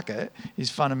the market is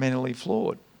fundamentally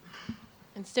flawed.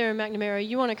 And Sarah McNamara,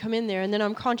 you want to come in there, and then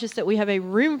I'm conscious that we have a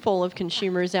room full of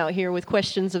consumers out here with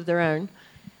questions of their own.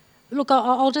 Look,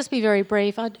 I'll just be very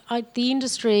brief. The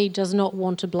industry does not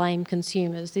want to blame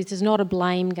consumers. This is not a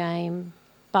blame game.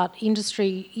 But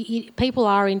people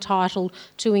are entitled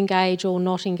to engage or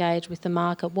not engage with the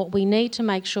market. What we need to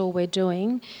make sure we're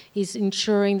doing is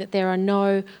ensuring that there are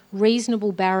no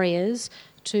reasonable barriers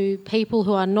to people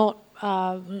who are not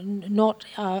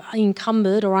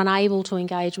encumbered or unable to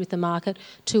engage with the market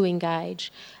to engage.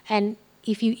 And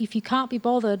if you can't be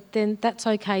bothered, then that's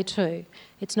okay too.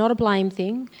 It's not a blame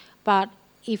thing, but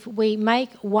if we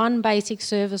make one basic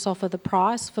service offer the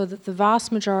price for the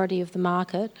vast majority of the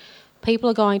market, people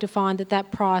are going to find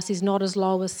that price is not as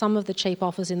low as some of the cheap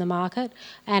offers in the market,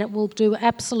 and it will do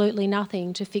absolutely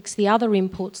nothing to fix the other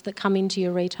inputs that come into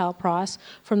your retail price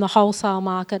from the wholesale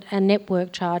market and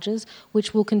network charges,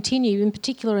 which will continue, in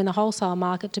particular in the wholesale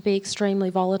market, to be extremely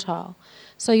volatile.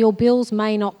 So your bills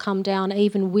may not come down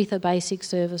even with a basic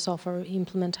service offer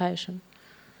implementation.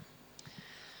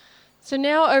 So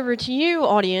now over to you,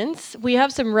 audience. We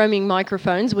have some roaming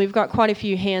microphones. We've got quite a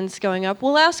few hands going up.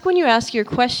 We'll ask when you ask your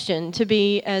question to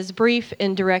be as brief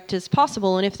and direct as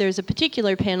possible. And if there's a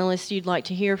particular panelist you'd like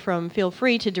to hear from, feel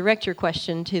free to direct your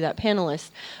question to that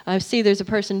panelist. I see there's a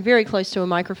person very close to a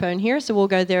microphone here, so we'll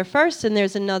go there first. And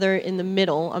there's another in the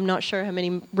middle. I'm not sure how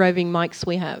many roving mics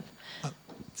we have.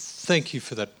 Thank you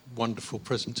for that wonderful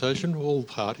presentation, all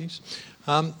parties.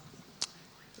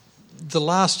 The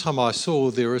last time I saw,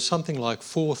 there are something like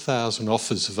 4,000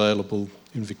 offers available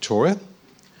in Victoria.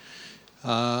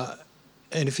 And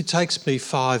if it takes me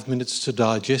 5 minutes to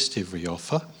digest every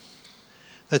offer,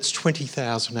 that's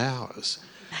 20,000 hours.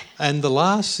 And the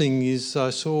last thing I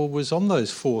saw was on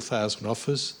those 4,000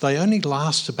 offers, they only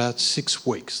last about 6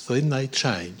 weeks. Then they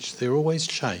change. They're always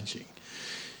changing.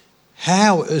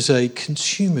 How, as a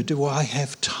consumer, do I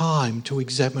have time to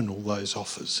examine all those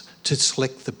offers to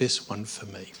select the best one for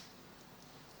me?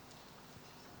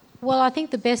 Well, I think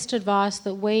the best advice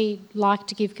that we like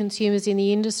to give consumers in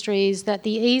the industry is that the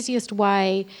easiest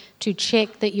way to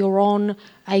check that you're on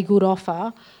a good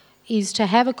offer is to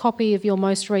have a copy of your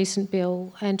most recent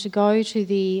bill and to go to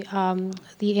the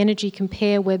Energy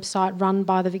Compare website run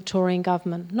by the Victorian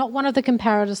Government. Not one of the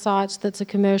comparator sites that's a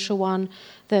commercial one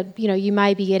that you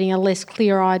may be getting a less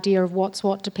clear idea of what's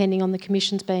what depending on the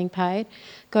commissions being paid.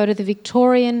 Go to the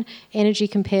Victorian Energy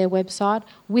Compare website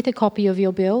with a copy of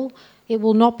your bill. It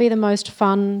will not be the most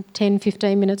fun 10,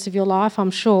 15 minutes of your life,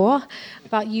 I'm sure,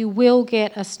 but you will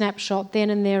get a snapshot then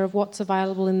and there of what's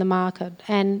available in the market.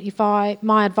 And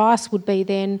my advice would be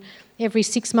then every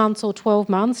 6 months or 12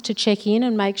 months to check in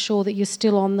and make sure that you're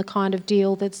still on the kind of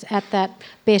deal that's at that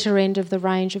better end of the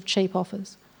range of cheap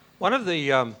offers. One of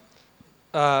the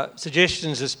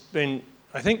suggestions has been,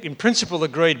 I think, in principle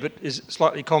agreed, but is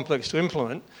slightly complex to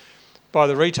implement by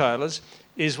the retailers,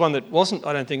 is one that wasn't,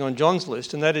 I don't think, on John's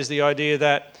list, and that is the idea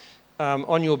that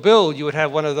on your bill you would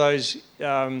have one of those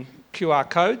QR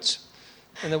codes,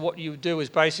 and then what you would do is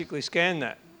basically scan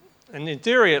that. And in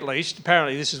theory, at least,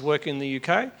 apparently this is working in the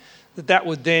UK, that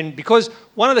would then, because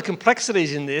one of the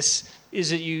complexities in this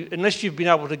is that unless you've been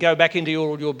able to go back into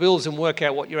your bills and work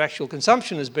out what your actual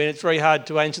consumption has been, it's very hard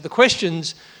to answer the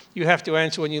questions you have to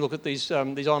answer when you look at these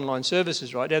online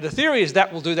services, right? Now, the theory is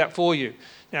that will do that for you.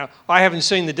 Now, I haven't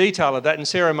seen the detail of that, and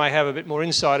Sarah may have a bit more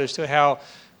insight as to how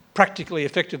practically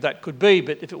effective that could be,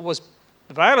 but if it was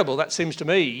available, that seems to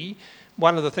me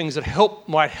one of the things that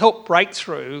might help break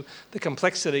through the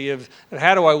complexity of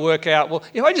how do I work out, well,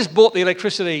 if I just bought the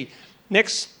electricity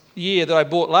next year that I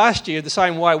bought last year the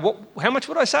same way, how much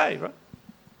would I save, right?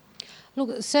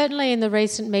 Look, certainly in the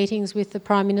recent meetings with the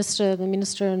Prime Minister, the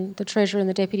Minister and the Treasurer and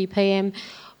the Deputy PM,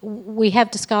 we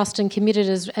have discussed and committed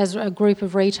as a group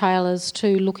of retailers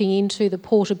to looking into the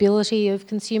portability of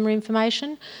consumer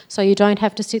information, so you don't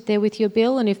have to sit there with your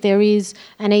bill, and if there is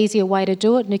an easier way to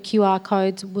do it, and a QR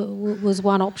code was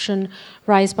one option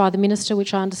raised by the Minister,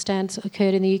 which I understand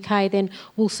occurred in the UK, then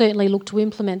we'll certainly look to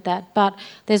implement that. But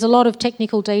there's a lot of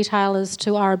technical detail as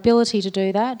to our ability to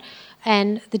do that.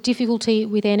 And the difficulty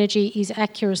with energy is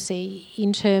accuracy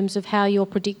in terms of how you're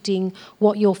predicting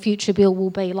what your future bill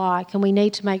will be like. And we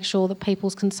need to make sure that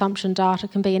people's consumption data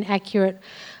can be an accurate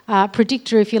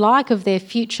predictor, if you like, of their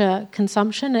future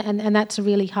consumption. And that's a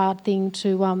really hard thing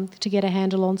to get a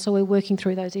handle on. So we're working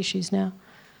through those issues now.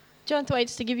 John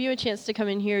Thwaites, to give you a chance to come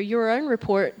in here, your own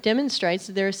report demonstrates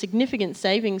that there are significant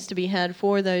savings to be had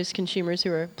for those consumers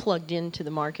who are plugged into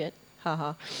the market.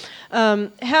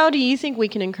 How do you think we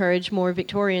can encourage more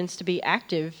Victorians to be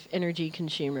active energy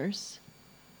consumers?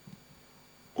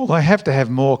 Well, they have to have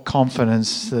more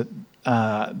confidence that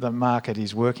the market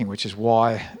is working, which is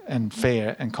why, and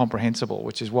fair and comprehensible,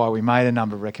 which is why we made a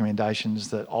number of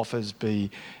recommendations that offers be,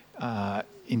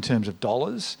 in terms of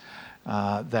dollars,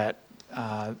 that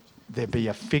there be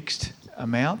a fixed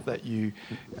amount, that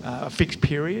a fixed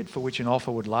period for which an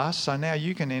offer would last. So now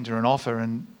you can enter an offer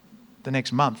and the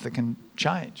next month it can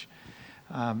change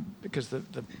because the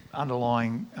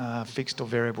underlying fixed or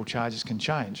variable charges can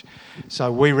change.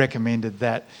 So we recommended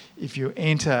that if you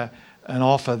enter an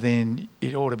offer, then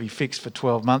it ought to be fixed for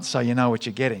 12 months so you know what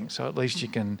you're getting. So at least you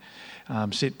can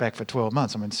sit back for 12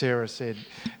 months. I mean, Sarah said,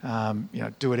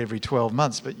 do it every 12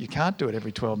 months, but you can't do it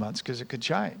every 12 months because it could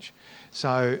change.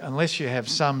 So unless you have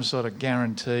some sort of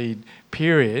guaranteed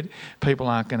period, people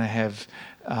aren't going to have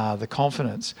the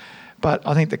confidence. But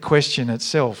I think the question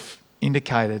itself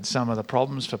indicated some of the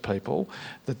problems for people,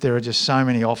 that there are just so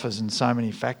many offers and so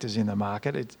many factors in the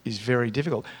market. It is very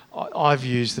difficult. I've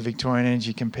used the Victorian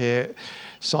Energy Compare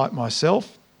site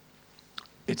myself.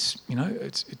 It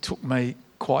took me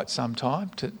quite some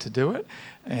time to do it,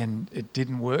 and it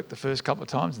didn't work the first couple of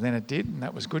times, and then it did, and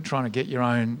that was good, trying to get your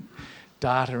own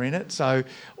data in it. So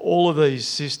all of these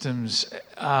systems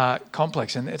are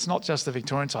complex, and it's not just the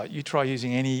Victorian site. You try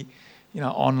using any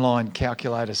online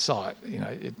calculator site,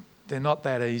 they're not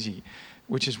that easy,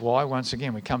 which is why, once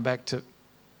again, we come back to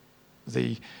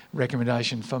the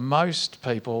recommendation for most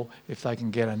people, if they can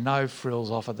get a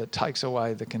no-frills offer that takes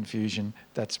away the confusion,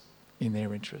 that's in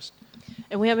their interest.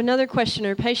 And we have another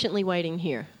questioner patiently waiting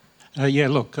here. To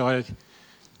look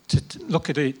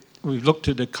at it, we've looked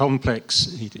at the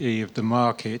complexity of the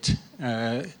market.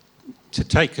 To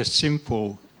take a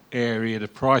simple area, the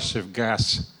price of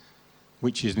gas,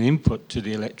 which is an input to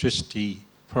the electricity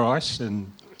price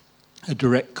and a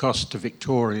direct cost to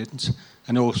Victorians,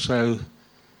 and also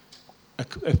a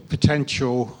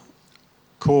potential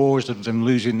cause of them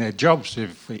losing their jobs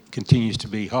if it continues to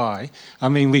be high. I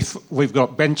mean, we've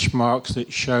got benchmarks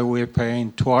that show we're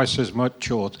paying twice as much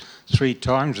or 3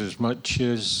 times as much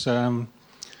as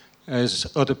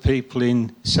other people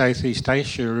in Southeast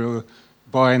Asia who are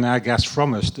buying our gas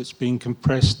from us that's been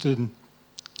compressed and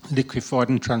liquefied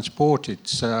and transported.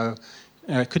 So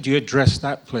could you address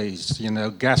that, please?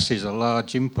 Gas is a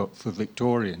large input for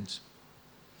Victorians.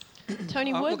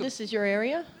 Tony Wood, this is your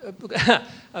area.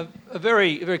 A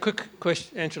very, very quick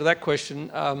answer to that question,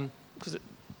 because it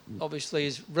obviously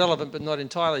is relevant but not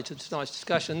entirely to tonight's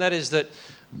discussion. That is that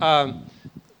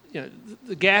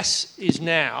the gas is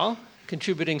now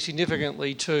contributing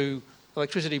significantly to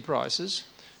electricity prices,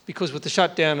 because with the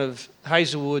shutdown of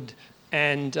Hazelwood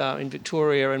and in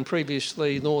Victoria and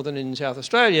previously Northern in South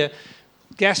Australia,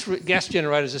 gas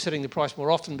generators are setting the price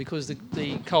more often because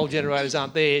the coal generators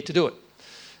aren't there to do it.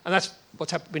 And that's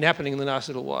what's been happening in the last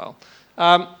little while.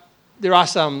 There are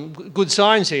some good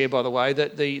signs here, by the way,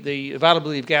 that the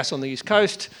availability of gas on the East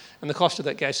Coast and the cost of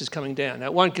that gas is coming down.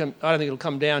 Now, I don't think it'll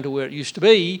come down to where it used to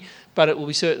be, but it will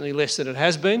be certainly less than it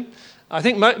has been. I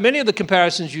think many of the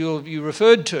comparisons you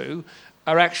referred to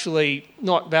are actually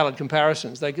not valid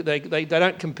comparisons. They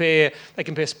don't compare. They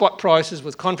compare spot prices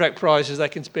with contract prices. They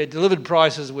compare delivered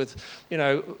prices with,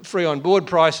 free on board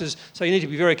prices. So you need to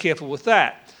be very careful with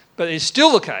that. But it's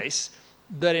still the case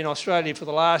that in Australia for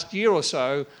the last year or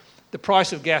so, the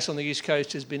price of gas on the East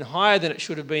Coast has been higher than it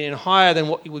should have been and higher than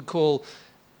what you would call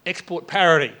export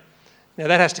parity. Now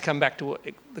that has to come back to what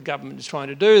the government is trying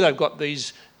to do. They've got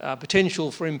these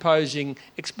potential for imposing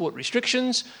export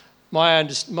restrictions. My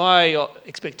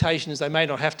expectation is they may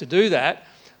not have to do that,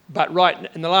 but right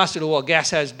in the last little while, gas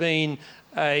has been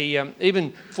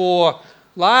even for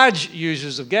large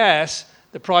users of gas,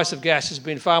 the price of gas has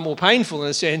been far more painful in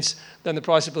a sense than the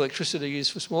price of electricity is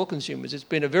for small consumers. It's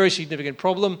been a very significant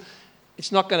problem.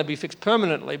 It's not going to be fixed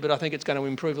permanently, but I think it's going to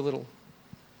improve a little.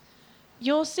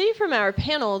 You'll see from our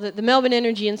panel that the Melbourne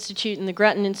Energy Institute and the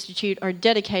Grattan Institute are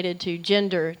dedicated to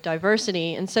gender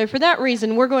diversity. And so for that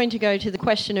reason, we're going to go to the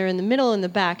questioner in the middle and the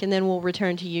back, and then we'll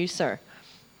return to you, sir.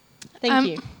 Thank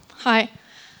you. Hi.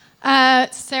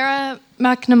 Sarah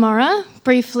McNamara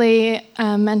briefly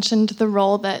mentioned the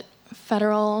role that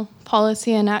federal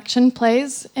policy and action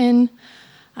plays in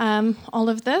all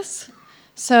of this.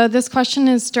 So this question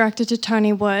is directed to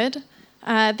Tony Wood.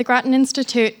 The Grattan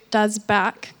Institute does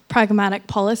back pragmatic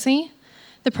policy.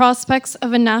 The prospects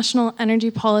of a national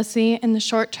energy policy in the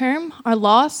short term are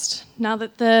lost now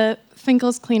that the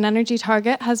Finkel's clean energy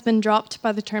target has been dropped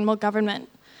by the Turnbull government.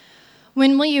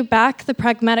 When will you back the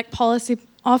pragmatic policy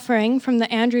offering from the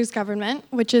Andrews government,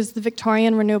 which is the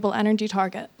Victorian renewable energy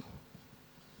target?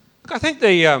 I think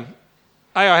I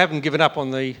haven't given up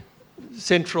on the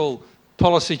central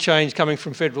policy change coming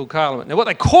from federal parliament. Now, what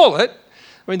they call it,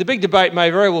 the big debate may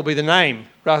very well be the name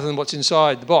rather than what's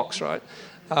inside the box, right?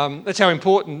 That's how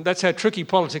tricky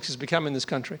politics has become in this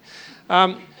country.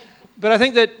 But I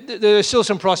think that there are still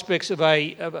some prospects of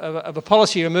a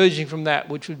policy emerging from that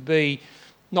which would be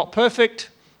not perfect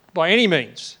by any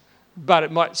means, but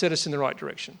it might set us in the right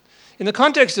direction. In the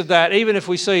context of that, even if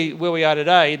we see where we are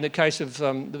today, in the case of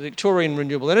the Victorian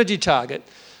renewable energy target,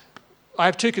 I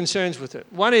have two concerns with it.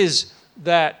 One is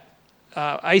that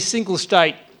a single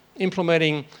state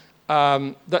implementing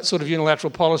that sort of unilateral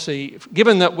policy,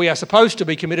 given that we are supposed to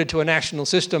be committed to a national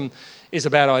system, is a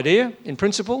bad idea in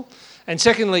principle. And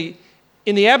secondly,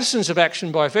 in the absence of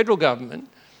action by a federal government,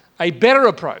 a better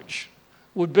approach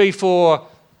would be for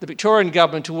the Victorian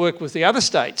government to work with the other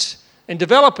states in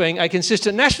developing a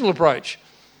consistent national approach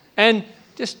and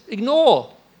just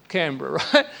ignore Canberra,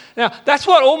 right? Now, that's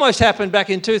what almost happened back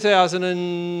in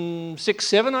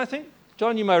 2006-07, I think.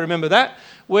 John, you may remember that,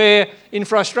 where in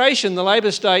frustration the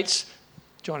Labor states,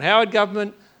 John Howard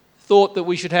government, thought that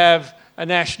we should have a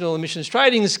national emissions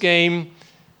trading scheme.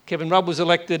 Kevin Rudd was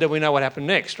elected and we know what happened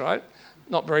next, right?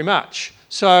 Not very much.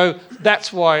 So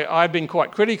that's why I've been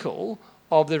quite critical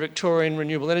of the Victorian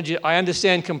renewable energy. I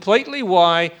understand completely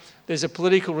why there's a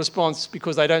political response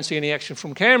because they don't see any action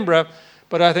from Canberra,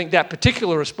 but I think that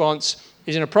particular response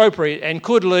is inappropriate and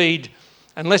could lead,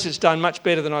 unless it's done much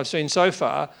better than I've seen so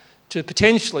far, to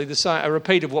potentially a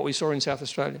repeat of what we saw in South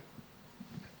Australia.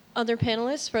 Other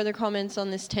panellists, further comments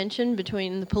on this tension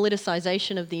between the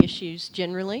politicisation of the issues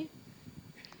generally?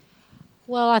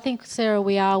 Well, I think, Sarah,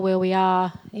 we are where we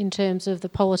are in terms of the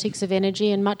politics of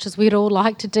energy, and much as we'd all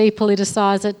like to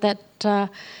depoliticise it,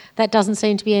 that doesn't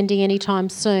seem to be ending anytime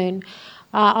soon.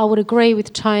 I would agree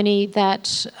with Tony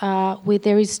that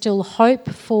there is still hope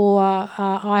for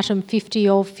item 50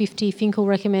 of 50 Finkel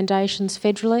recommendations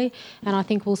federally, and I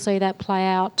think we'll see that play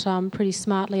out pretty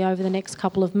smartly over the next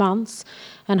couple of months.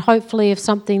 And hopefully if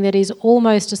something that is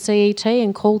almost a CET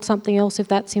and called something else if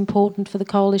that's important for the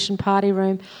coalition party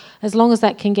room, as long as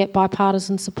that can get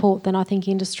bipartisan support, then I think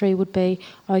industry would be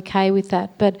okay with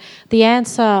that. But the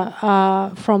answer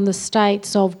from the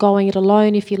states of going it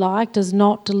alone, if you like, does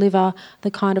not deliver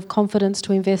the kind of confidence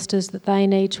to investors that they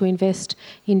need to invest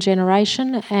in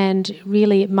generation, and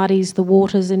really it muddies the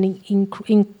waters and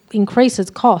increases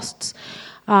costs.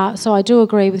 So I do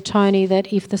agree with Tony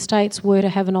that if the states were to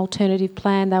have an alternative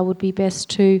plan, they would be best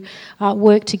to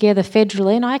work together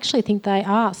federally. And I actually think they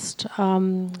asked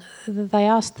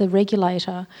the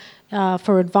regulator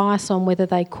for advice on whether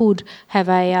they could have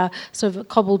a sort of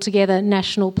cobbled together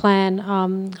national plan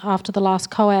after the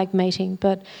last COAG meeting.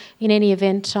 But in any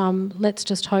event, let's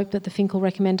just hope that the Finkel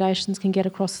recommendations can get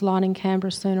across the line in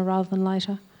Canberra sooner rather than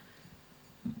later.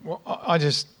 Well, I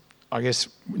guess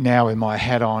now with my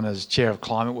hat on as Chair of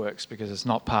Climate Works, because it's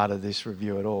not part of this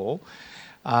review at all,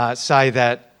 say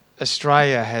that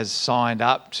Australia has signed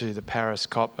up to the Paris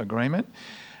COP agreement,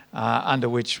 under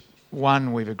which,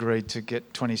 one, we've agreed to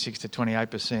get 26 to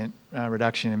 28%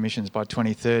 reduction in emissions by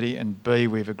 2030, and B,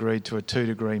 we've agreed to a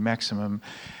 2-degree maximum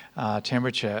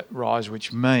temperature rise,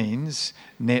 which means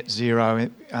net zero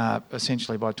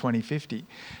essentially by 2050.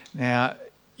 Now,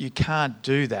 you can't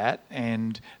do that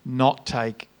and not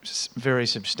take very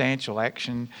substantial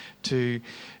action to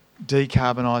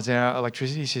decarbonise our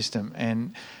electricity system.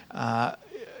 And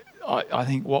I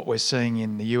think what we're seeing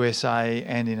in the USA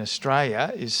and in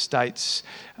Australia is states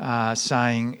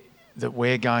saying that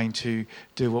we're going to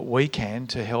do what we can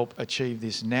to help achieve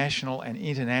this national and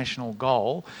international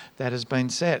goal that has been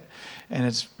set. And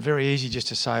it's very easy just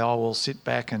to say, oh, we'll sit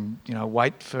back and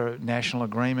wait for national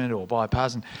agreement or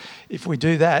bipartisan. If we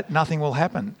do that, nothing will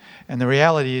happen. And the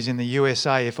reality is in the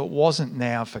USA, if it wasn't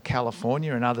now for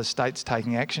California and other states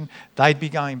taking action, they'd be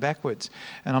going backwards.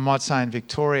 And I might say in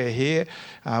Victoria here,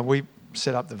 we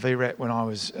set up the VRAT when I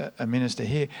was a minister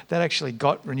here. That actually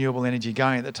got renewable energy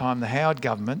going at the time. The Howard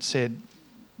government said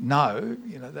no,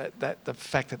 that the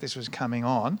fact that this was coming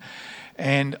on.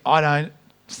 And I don't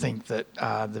think that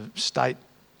the state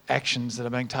actions that are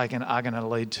being taken are going to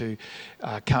lead to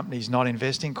companies not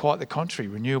investing. Quite the contrary,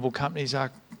 renewable companies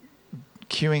are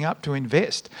queuing up to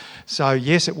invest. So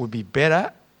yes, it would be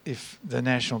better if the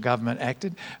national government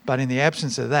acted, but in the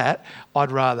absence of that,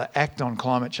 I'd rather act on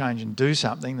climate change and do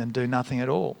something than do nothing at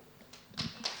all.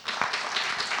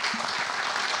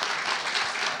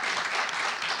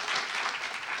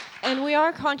 And we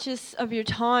are conscious of your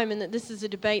time and that this is a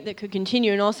debate that could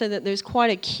continue, and also that there's quite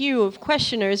a queue of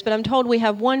questioners, but I'm told we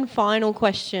have one final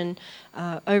question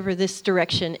over this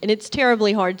direction, and it's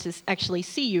terribly hard to actually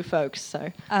see you folks.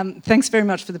 So, thanks very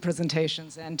much for the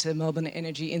presentations and to Melbourne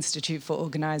Energy Institute for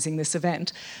organising this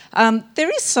event. There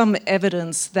is some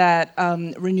evidence that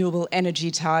renewable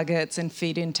energy targets and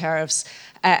feed-in tariffs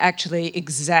are actually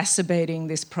exacerbating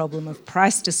this problem of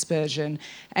price dispersion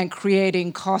and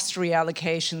creating cost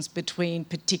reallocations between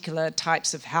particular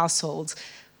types of households,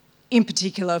 in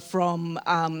particular from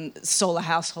solar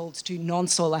households to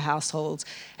non-solar households.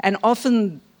 And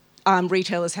often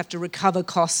retailers have to recover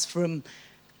costs from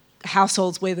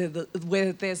households where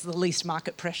there's the least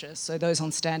market pressure, so those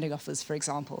on standing offers, for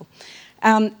example.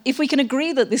 If we can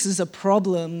agree that this is a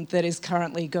problem that is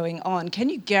currently going on, can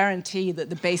you guarantee that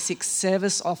the basic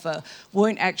service offer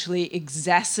won't actually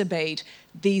exacerbate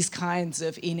these kinds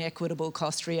of inequitable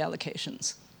cost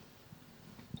reallocations?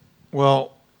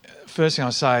 Well, first thing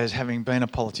I say is, having been a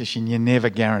politician, you never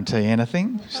guarantee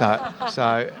anything. So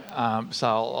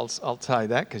I'll tell you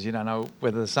that, because you don't know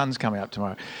whether the sun's coming up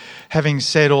tomorrow. Having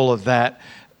said all of that,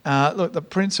 look, the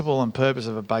principle and purpose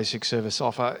of a basic service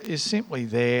offer is simply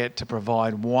there to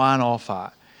provide one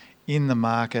offer in the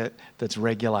market that's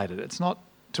regulated. It's not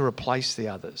to replace the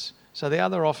others. So the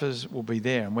other offers will be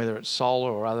there, and whether it's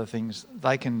solar or other things,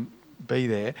 they can be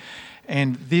there.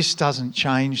 And this doesn't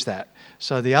change that.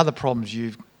 So the other problems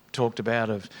you've talked about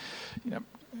of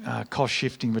cost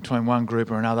shifting between one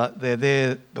group or another, they're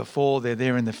there before, they're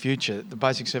there in the future. The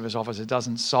basic service offer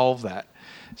doesn't solve that.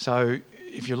 So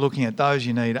if you're looking at those,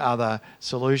 you need other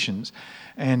solutions.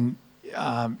 And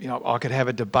I could have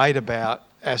a debate about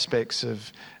aspects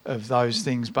of those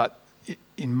things, but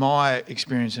in my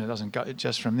experience, and it doesn't go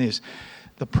just from this,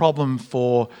 the problem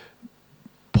for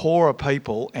poorer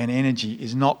people and energy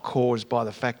is not caused by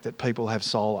the fact that people have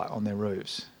solar on their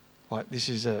roofs. Like, this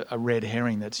is a red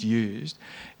herring that's used.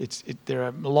 There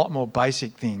are a lot more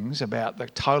basic things about the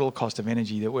total cost of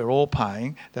energy that we're all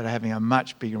paying that are having a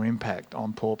much bigger impact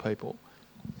on poor people.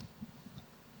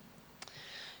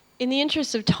 In the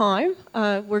interest of time,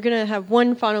 we're going to have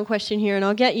one final question here, and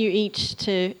I'll get you each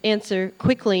to answer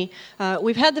quickly.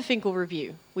 We've had the Finkel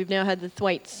review. We've now had the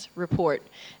Thwaites report.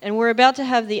 And we're about to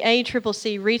have the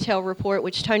ACCC retail report,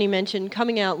 which Tony mentioned,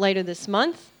 coming out later this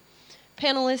month.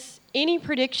 Panellists, any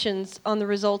predictions on the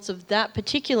results of that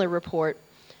particular report?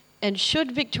 And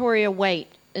should Victoria wait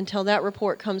until that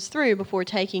report comes through before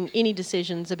taking any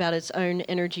decisions about its own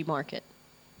energy market?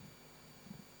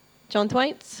 John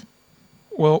Thwaites?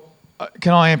 Well,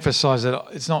 can I emphasise that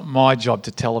it's not my job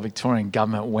to tell the Victorian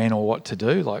government when or what to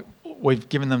do. Like, we've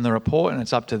given them the report and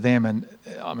it's up to them. And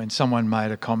I mean, someone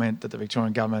made a comment that the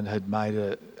Victorian government had made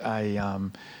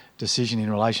a decision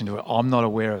in relation to it. I'm not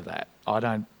aware of that. I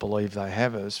don't believe they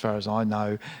have. As far as I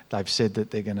know, they've said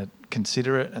that they're going to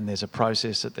consider it, and there's a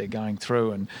process that they're going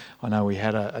through. And I know we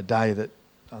had a day that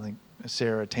I think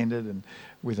Sarah attended, and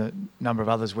with a number of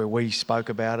others where we spoke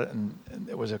about it, and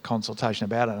there was a consultation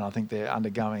about it, and I think they're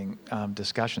undergoing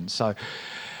discussions. So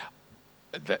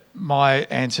my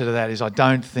answer to that is I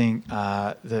don't think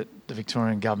that the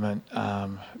Victorian government,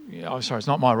 it's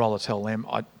not my role to tell them,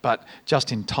 but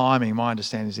just in timing, my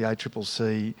understanding is the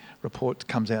ACCC report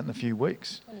comes out in a few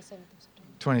weeks.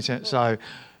 27th. So,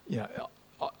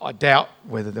 I doubt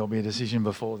whether there'll be a decision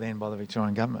before then by the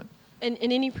Victorian government. And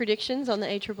any predictions on the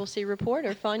ACCC report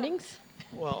or findings?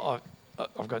 Well,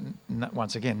 I've got,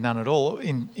 once again, none at all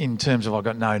in terms of I've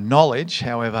got no knowledge.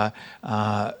 However,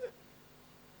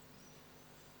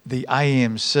 the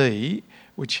AMC,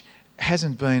 which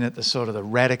hasn't been at the sort of the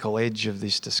radical edge of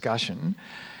this discussion,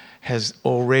 has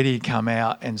already come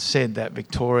out and said that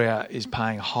Victoria is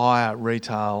paying higher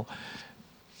retail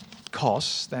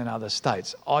costs than other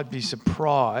states. I'd be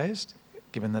surprised,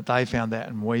 given that they found that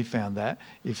and we found that,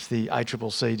 if the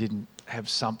ACCC didn't have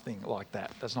something like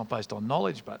that. That's not based on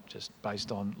knowledge, but just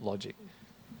based on logic.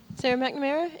 Sarah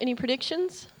McNamara, any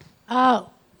predictions?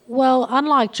 Well,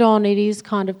 unlike John, it is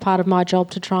kind of part of my job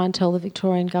to try and tell the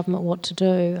Victorian government what to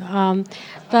do.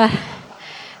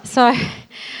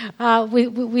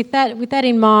 With that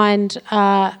in mind,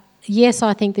 yes,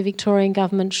 I think the Victorian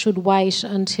government should wait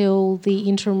until the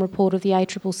interim report of the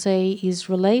ACCC is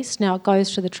released. Now, it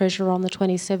goes to the Treasurer on the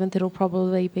 27th. It'll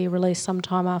probably be released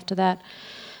sometime after that.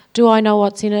 Do I know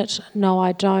what's in it? No,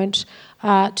 I don't.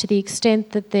 To the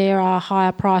extent that there are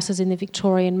higher prices in the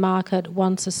Victorian market,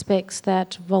 one suspects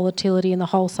that volatility in the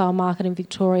wholesale market in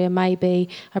Victoria may be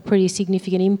a pretty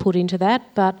significant input into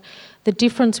that. But the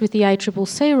difference with the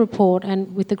ACCC report,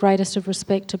 and with the greatest of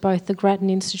respect to both the Grattan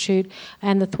Institute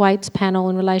and the Thwaites panel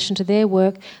in relation to their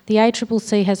work, the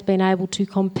ACCC has been able to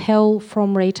compel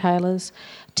from retailers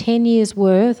 10 years'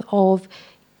 worth of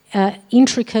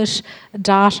intricate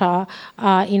data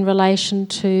in relation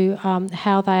to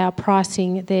how they are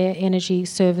pricing their energy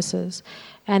services.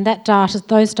 And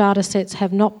those data sets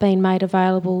have not been made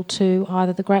available to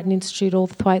either the Grattan Institute or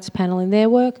the Thwaites panel in their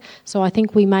work. So I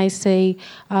think we may see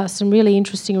some really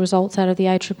interesting results out of the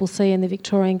ACCC, and the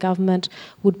Victorian government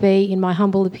would be, in my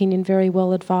humble opinion, very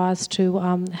well advised to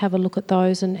have a look at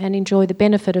those and enjoy the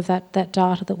benefit of that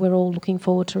data that we're all looking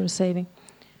forward to receiving.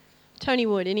 Tony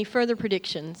Wood, any further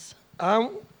predictions?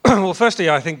 Well, firstly,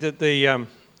 I think that the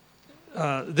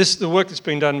work that's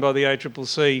been done by the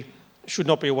ACCC should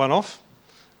not be a one-off.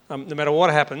 No matter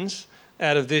what happens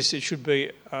out of this, it should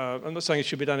be, I'm not saying it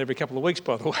should be done every couple of weeks,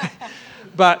 by the way,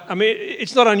 but I mean,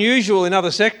 it's not unusual in other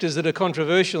sectors that are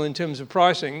controversial in terms of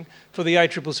pricing for the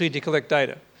ACCC to collect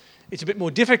data. It's a bit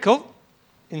more difficult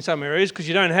in some areas because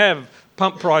you don't have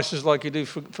pump prices like you do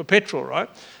for petrol, right?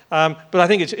 But I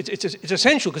think it's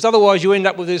essential, because otherwise you end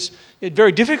up with this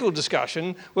very difficult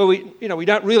discussion where we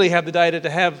don't really have the data to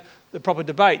have the proper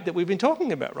debate that we've been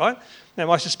talking about, right? Now,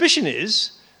 my suspicion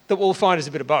is that what we'll find is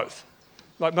a bit of both,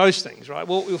 like most things, right?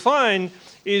 What we'll find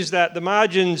is that the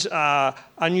margins are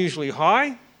unusually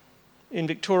high in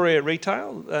Victoria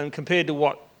retail compared to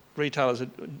what retailers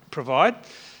provide.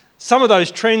 Some of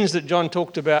those trends that John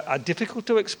talked about are difficult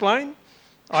to explain,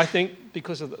 I think,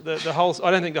 because of the whole.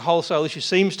 I don't think the wholesale issue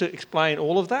seems to explain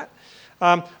all of that.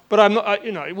 But I'm not.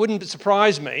 It wouldn't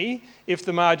surprise me if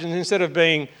the margins, instead of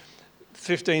being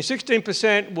 15,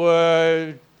 16%,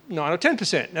 were 9 or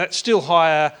 10%. That's still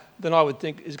higher than I would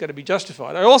think is going to be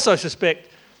justified. I also suspect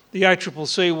the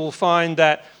ACCC will find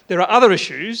that there are other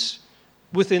issues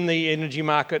within the energy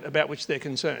market about which they're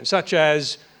concerned, such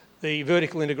as the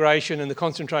vertical integration and the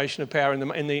concentration of power in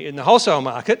the wholesale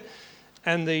market,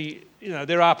 and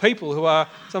there are people who are,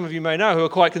 some of you may know, who are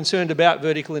quite concerned about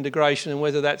vertical integration and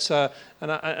whether that's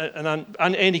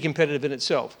anti-competitive in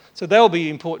itself. So there'll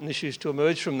be important issues to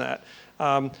emerge from that.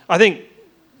 I think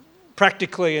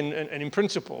practically and in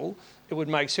principle, it would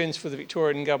make sense for the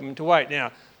Victorian government to wait.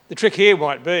 Now, the trick here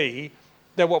might be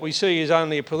that what we see is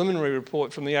only a preliminary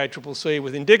report from the ACCC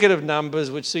with indicative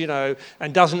numbers, which,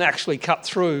 and doesn't actually cut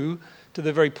through to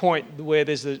the very point where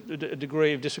there's a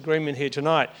degree of disagreement here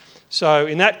tonight. So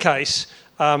in that case,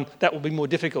 that will be more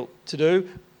difficult to do.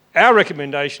 Our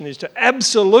recommendation is to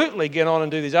absolutely get on and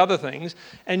do these other things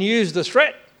and use the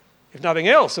threat, if nothing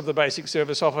else, of the basic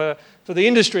service offer for the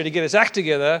industry to get its act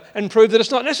together and prove that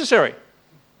it's not necessary.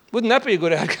 Wouldn't that be a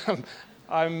good outcome?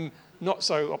 I'm not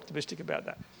so optimistic about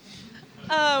that.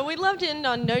 We'd love to end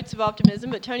on notes of optimism,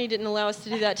 but Tony didn't allow us to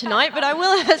do that tonight. But I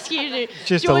will ask you to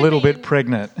just a little bit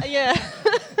pregnant. Yeah.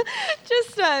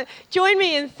 Just join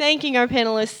me in thanking our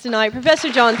panellists tonight, Professor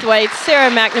John Thwaites,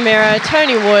 Sara McNamara,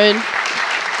 Tony Wood.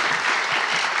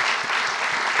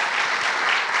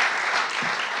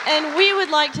 And we would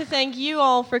like to thank you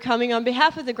all for coming on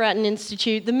behalf of the Grattan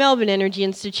Institute, the Melbourne Energy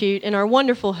Institute, and our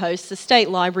wonderful hosts, the State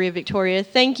Library of Victoria.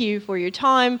 Thank you for your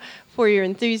time, for your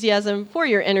enthusiasm, for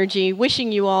your energy.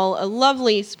 Wishing you all a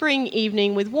lovely spring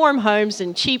evening with warm homes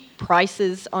and cheap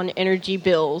prices on energy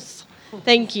bills.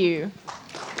 Thank you.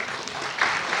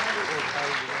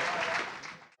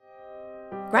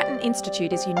 Grattan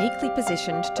Institute is uniquely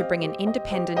positioned to bring an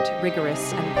independent,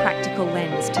 rigorous and practical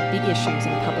lens to big issues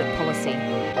in public policy,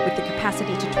 with the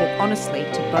capacity to talk honestly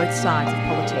to both sides of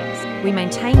politics. We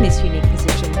maintain this unique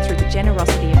position through the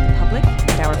generosity of the public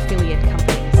and our affiliate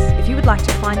companies. If you would like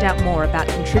to find out more about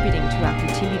contributing to our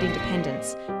continued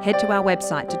independence, head to our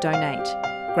website to donate,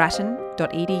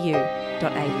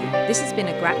 grattan.edu.au. This has been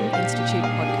a Grattan Institute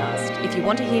podcast. If you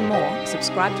want to hear more,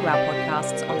 subscribe to our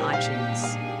podcasts on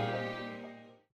iTunes.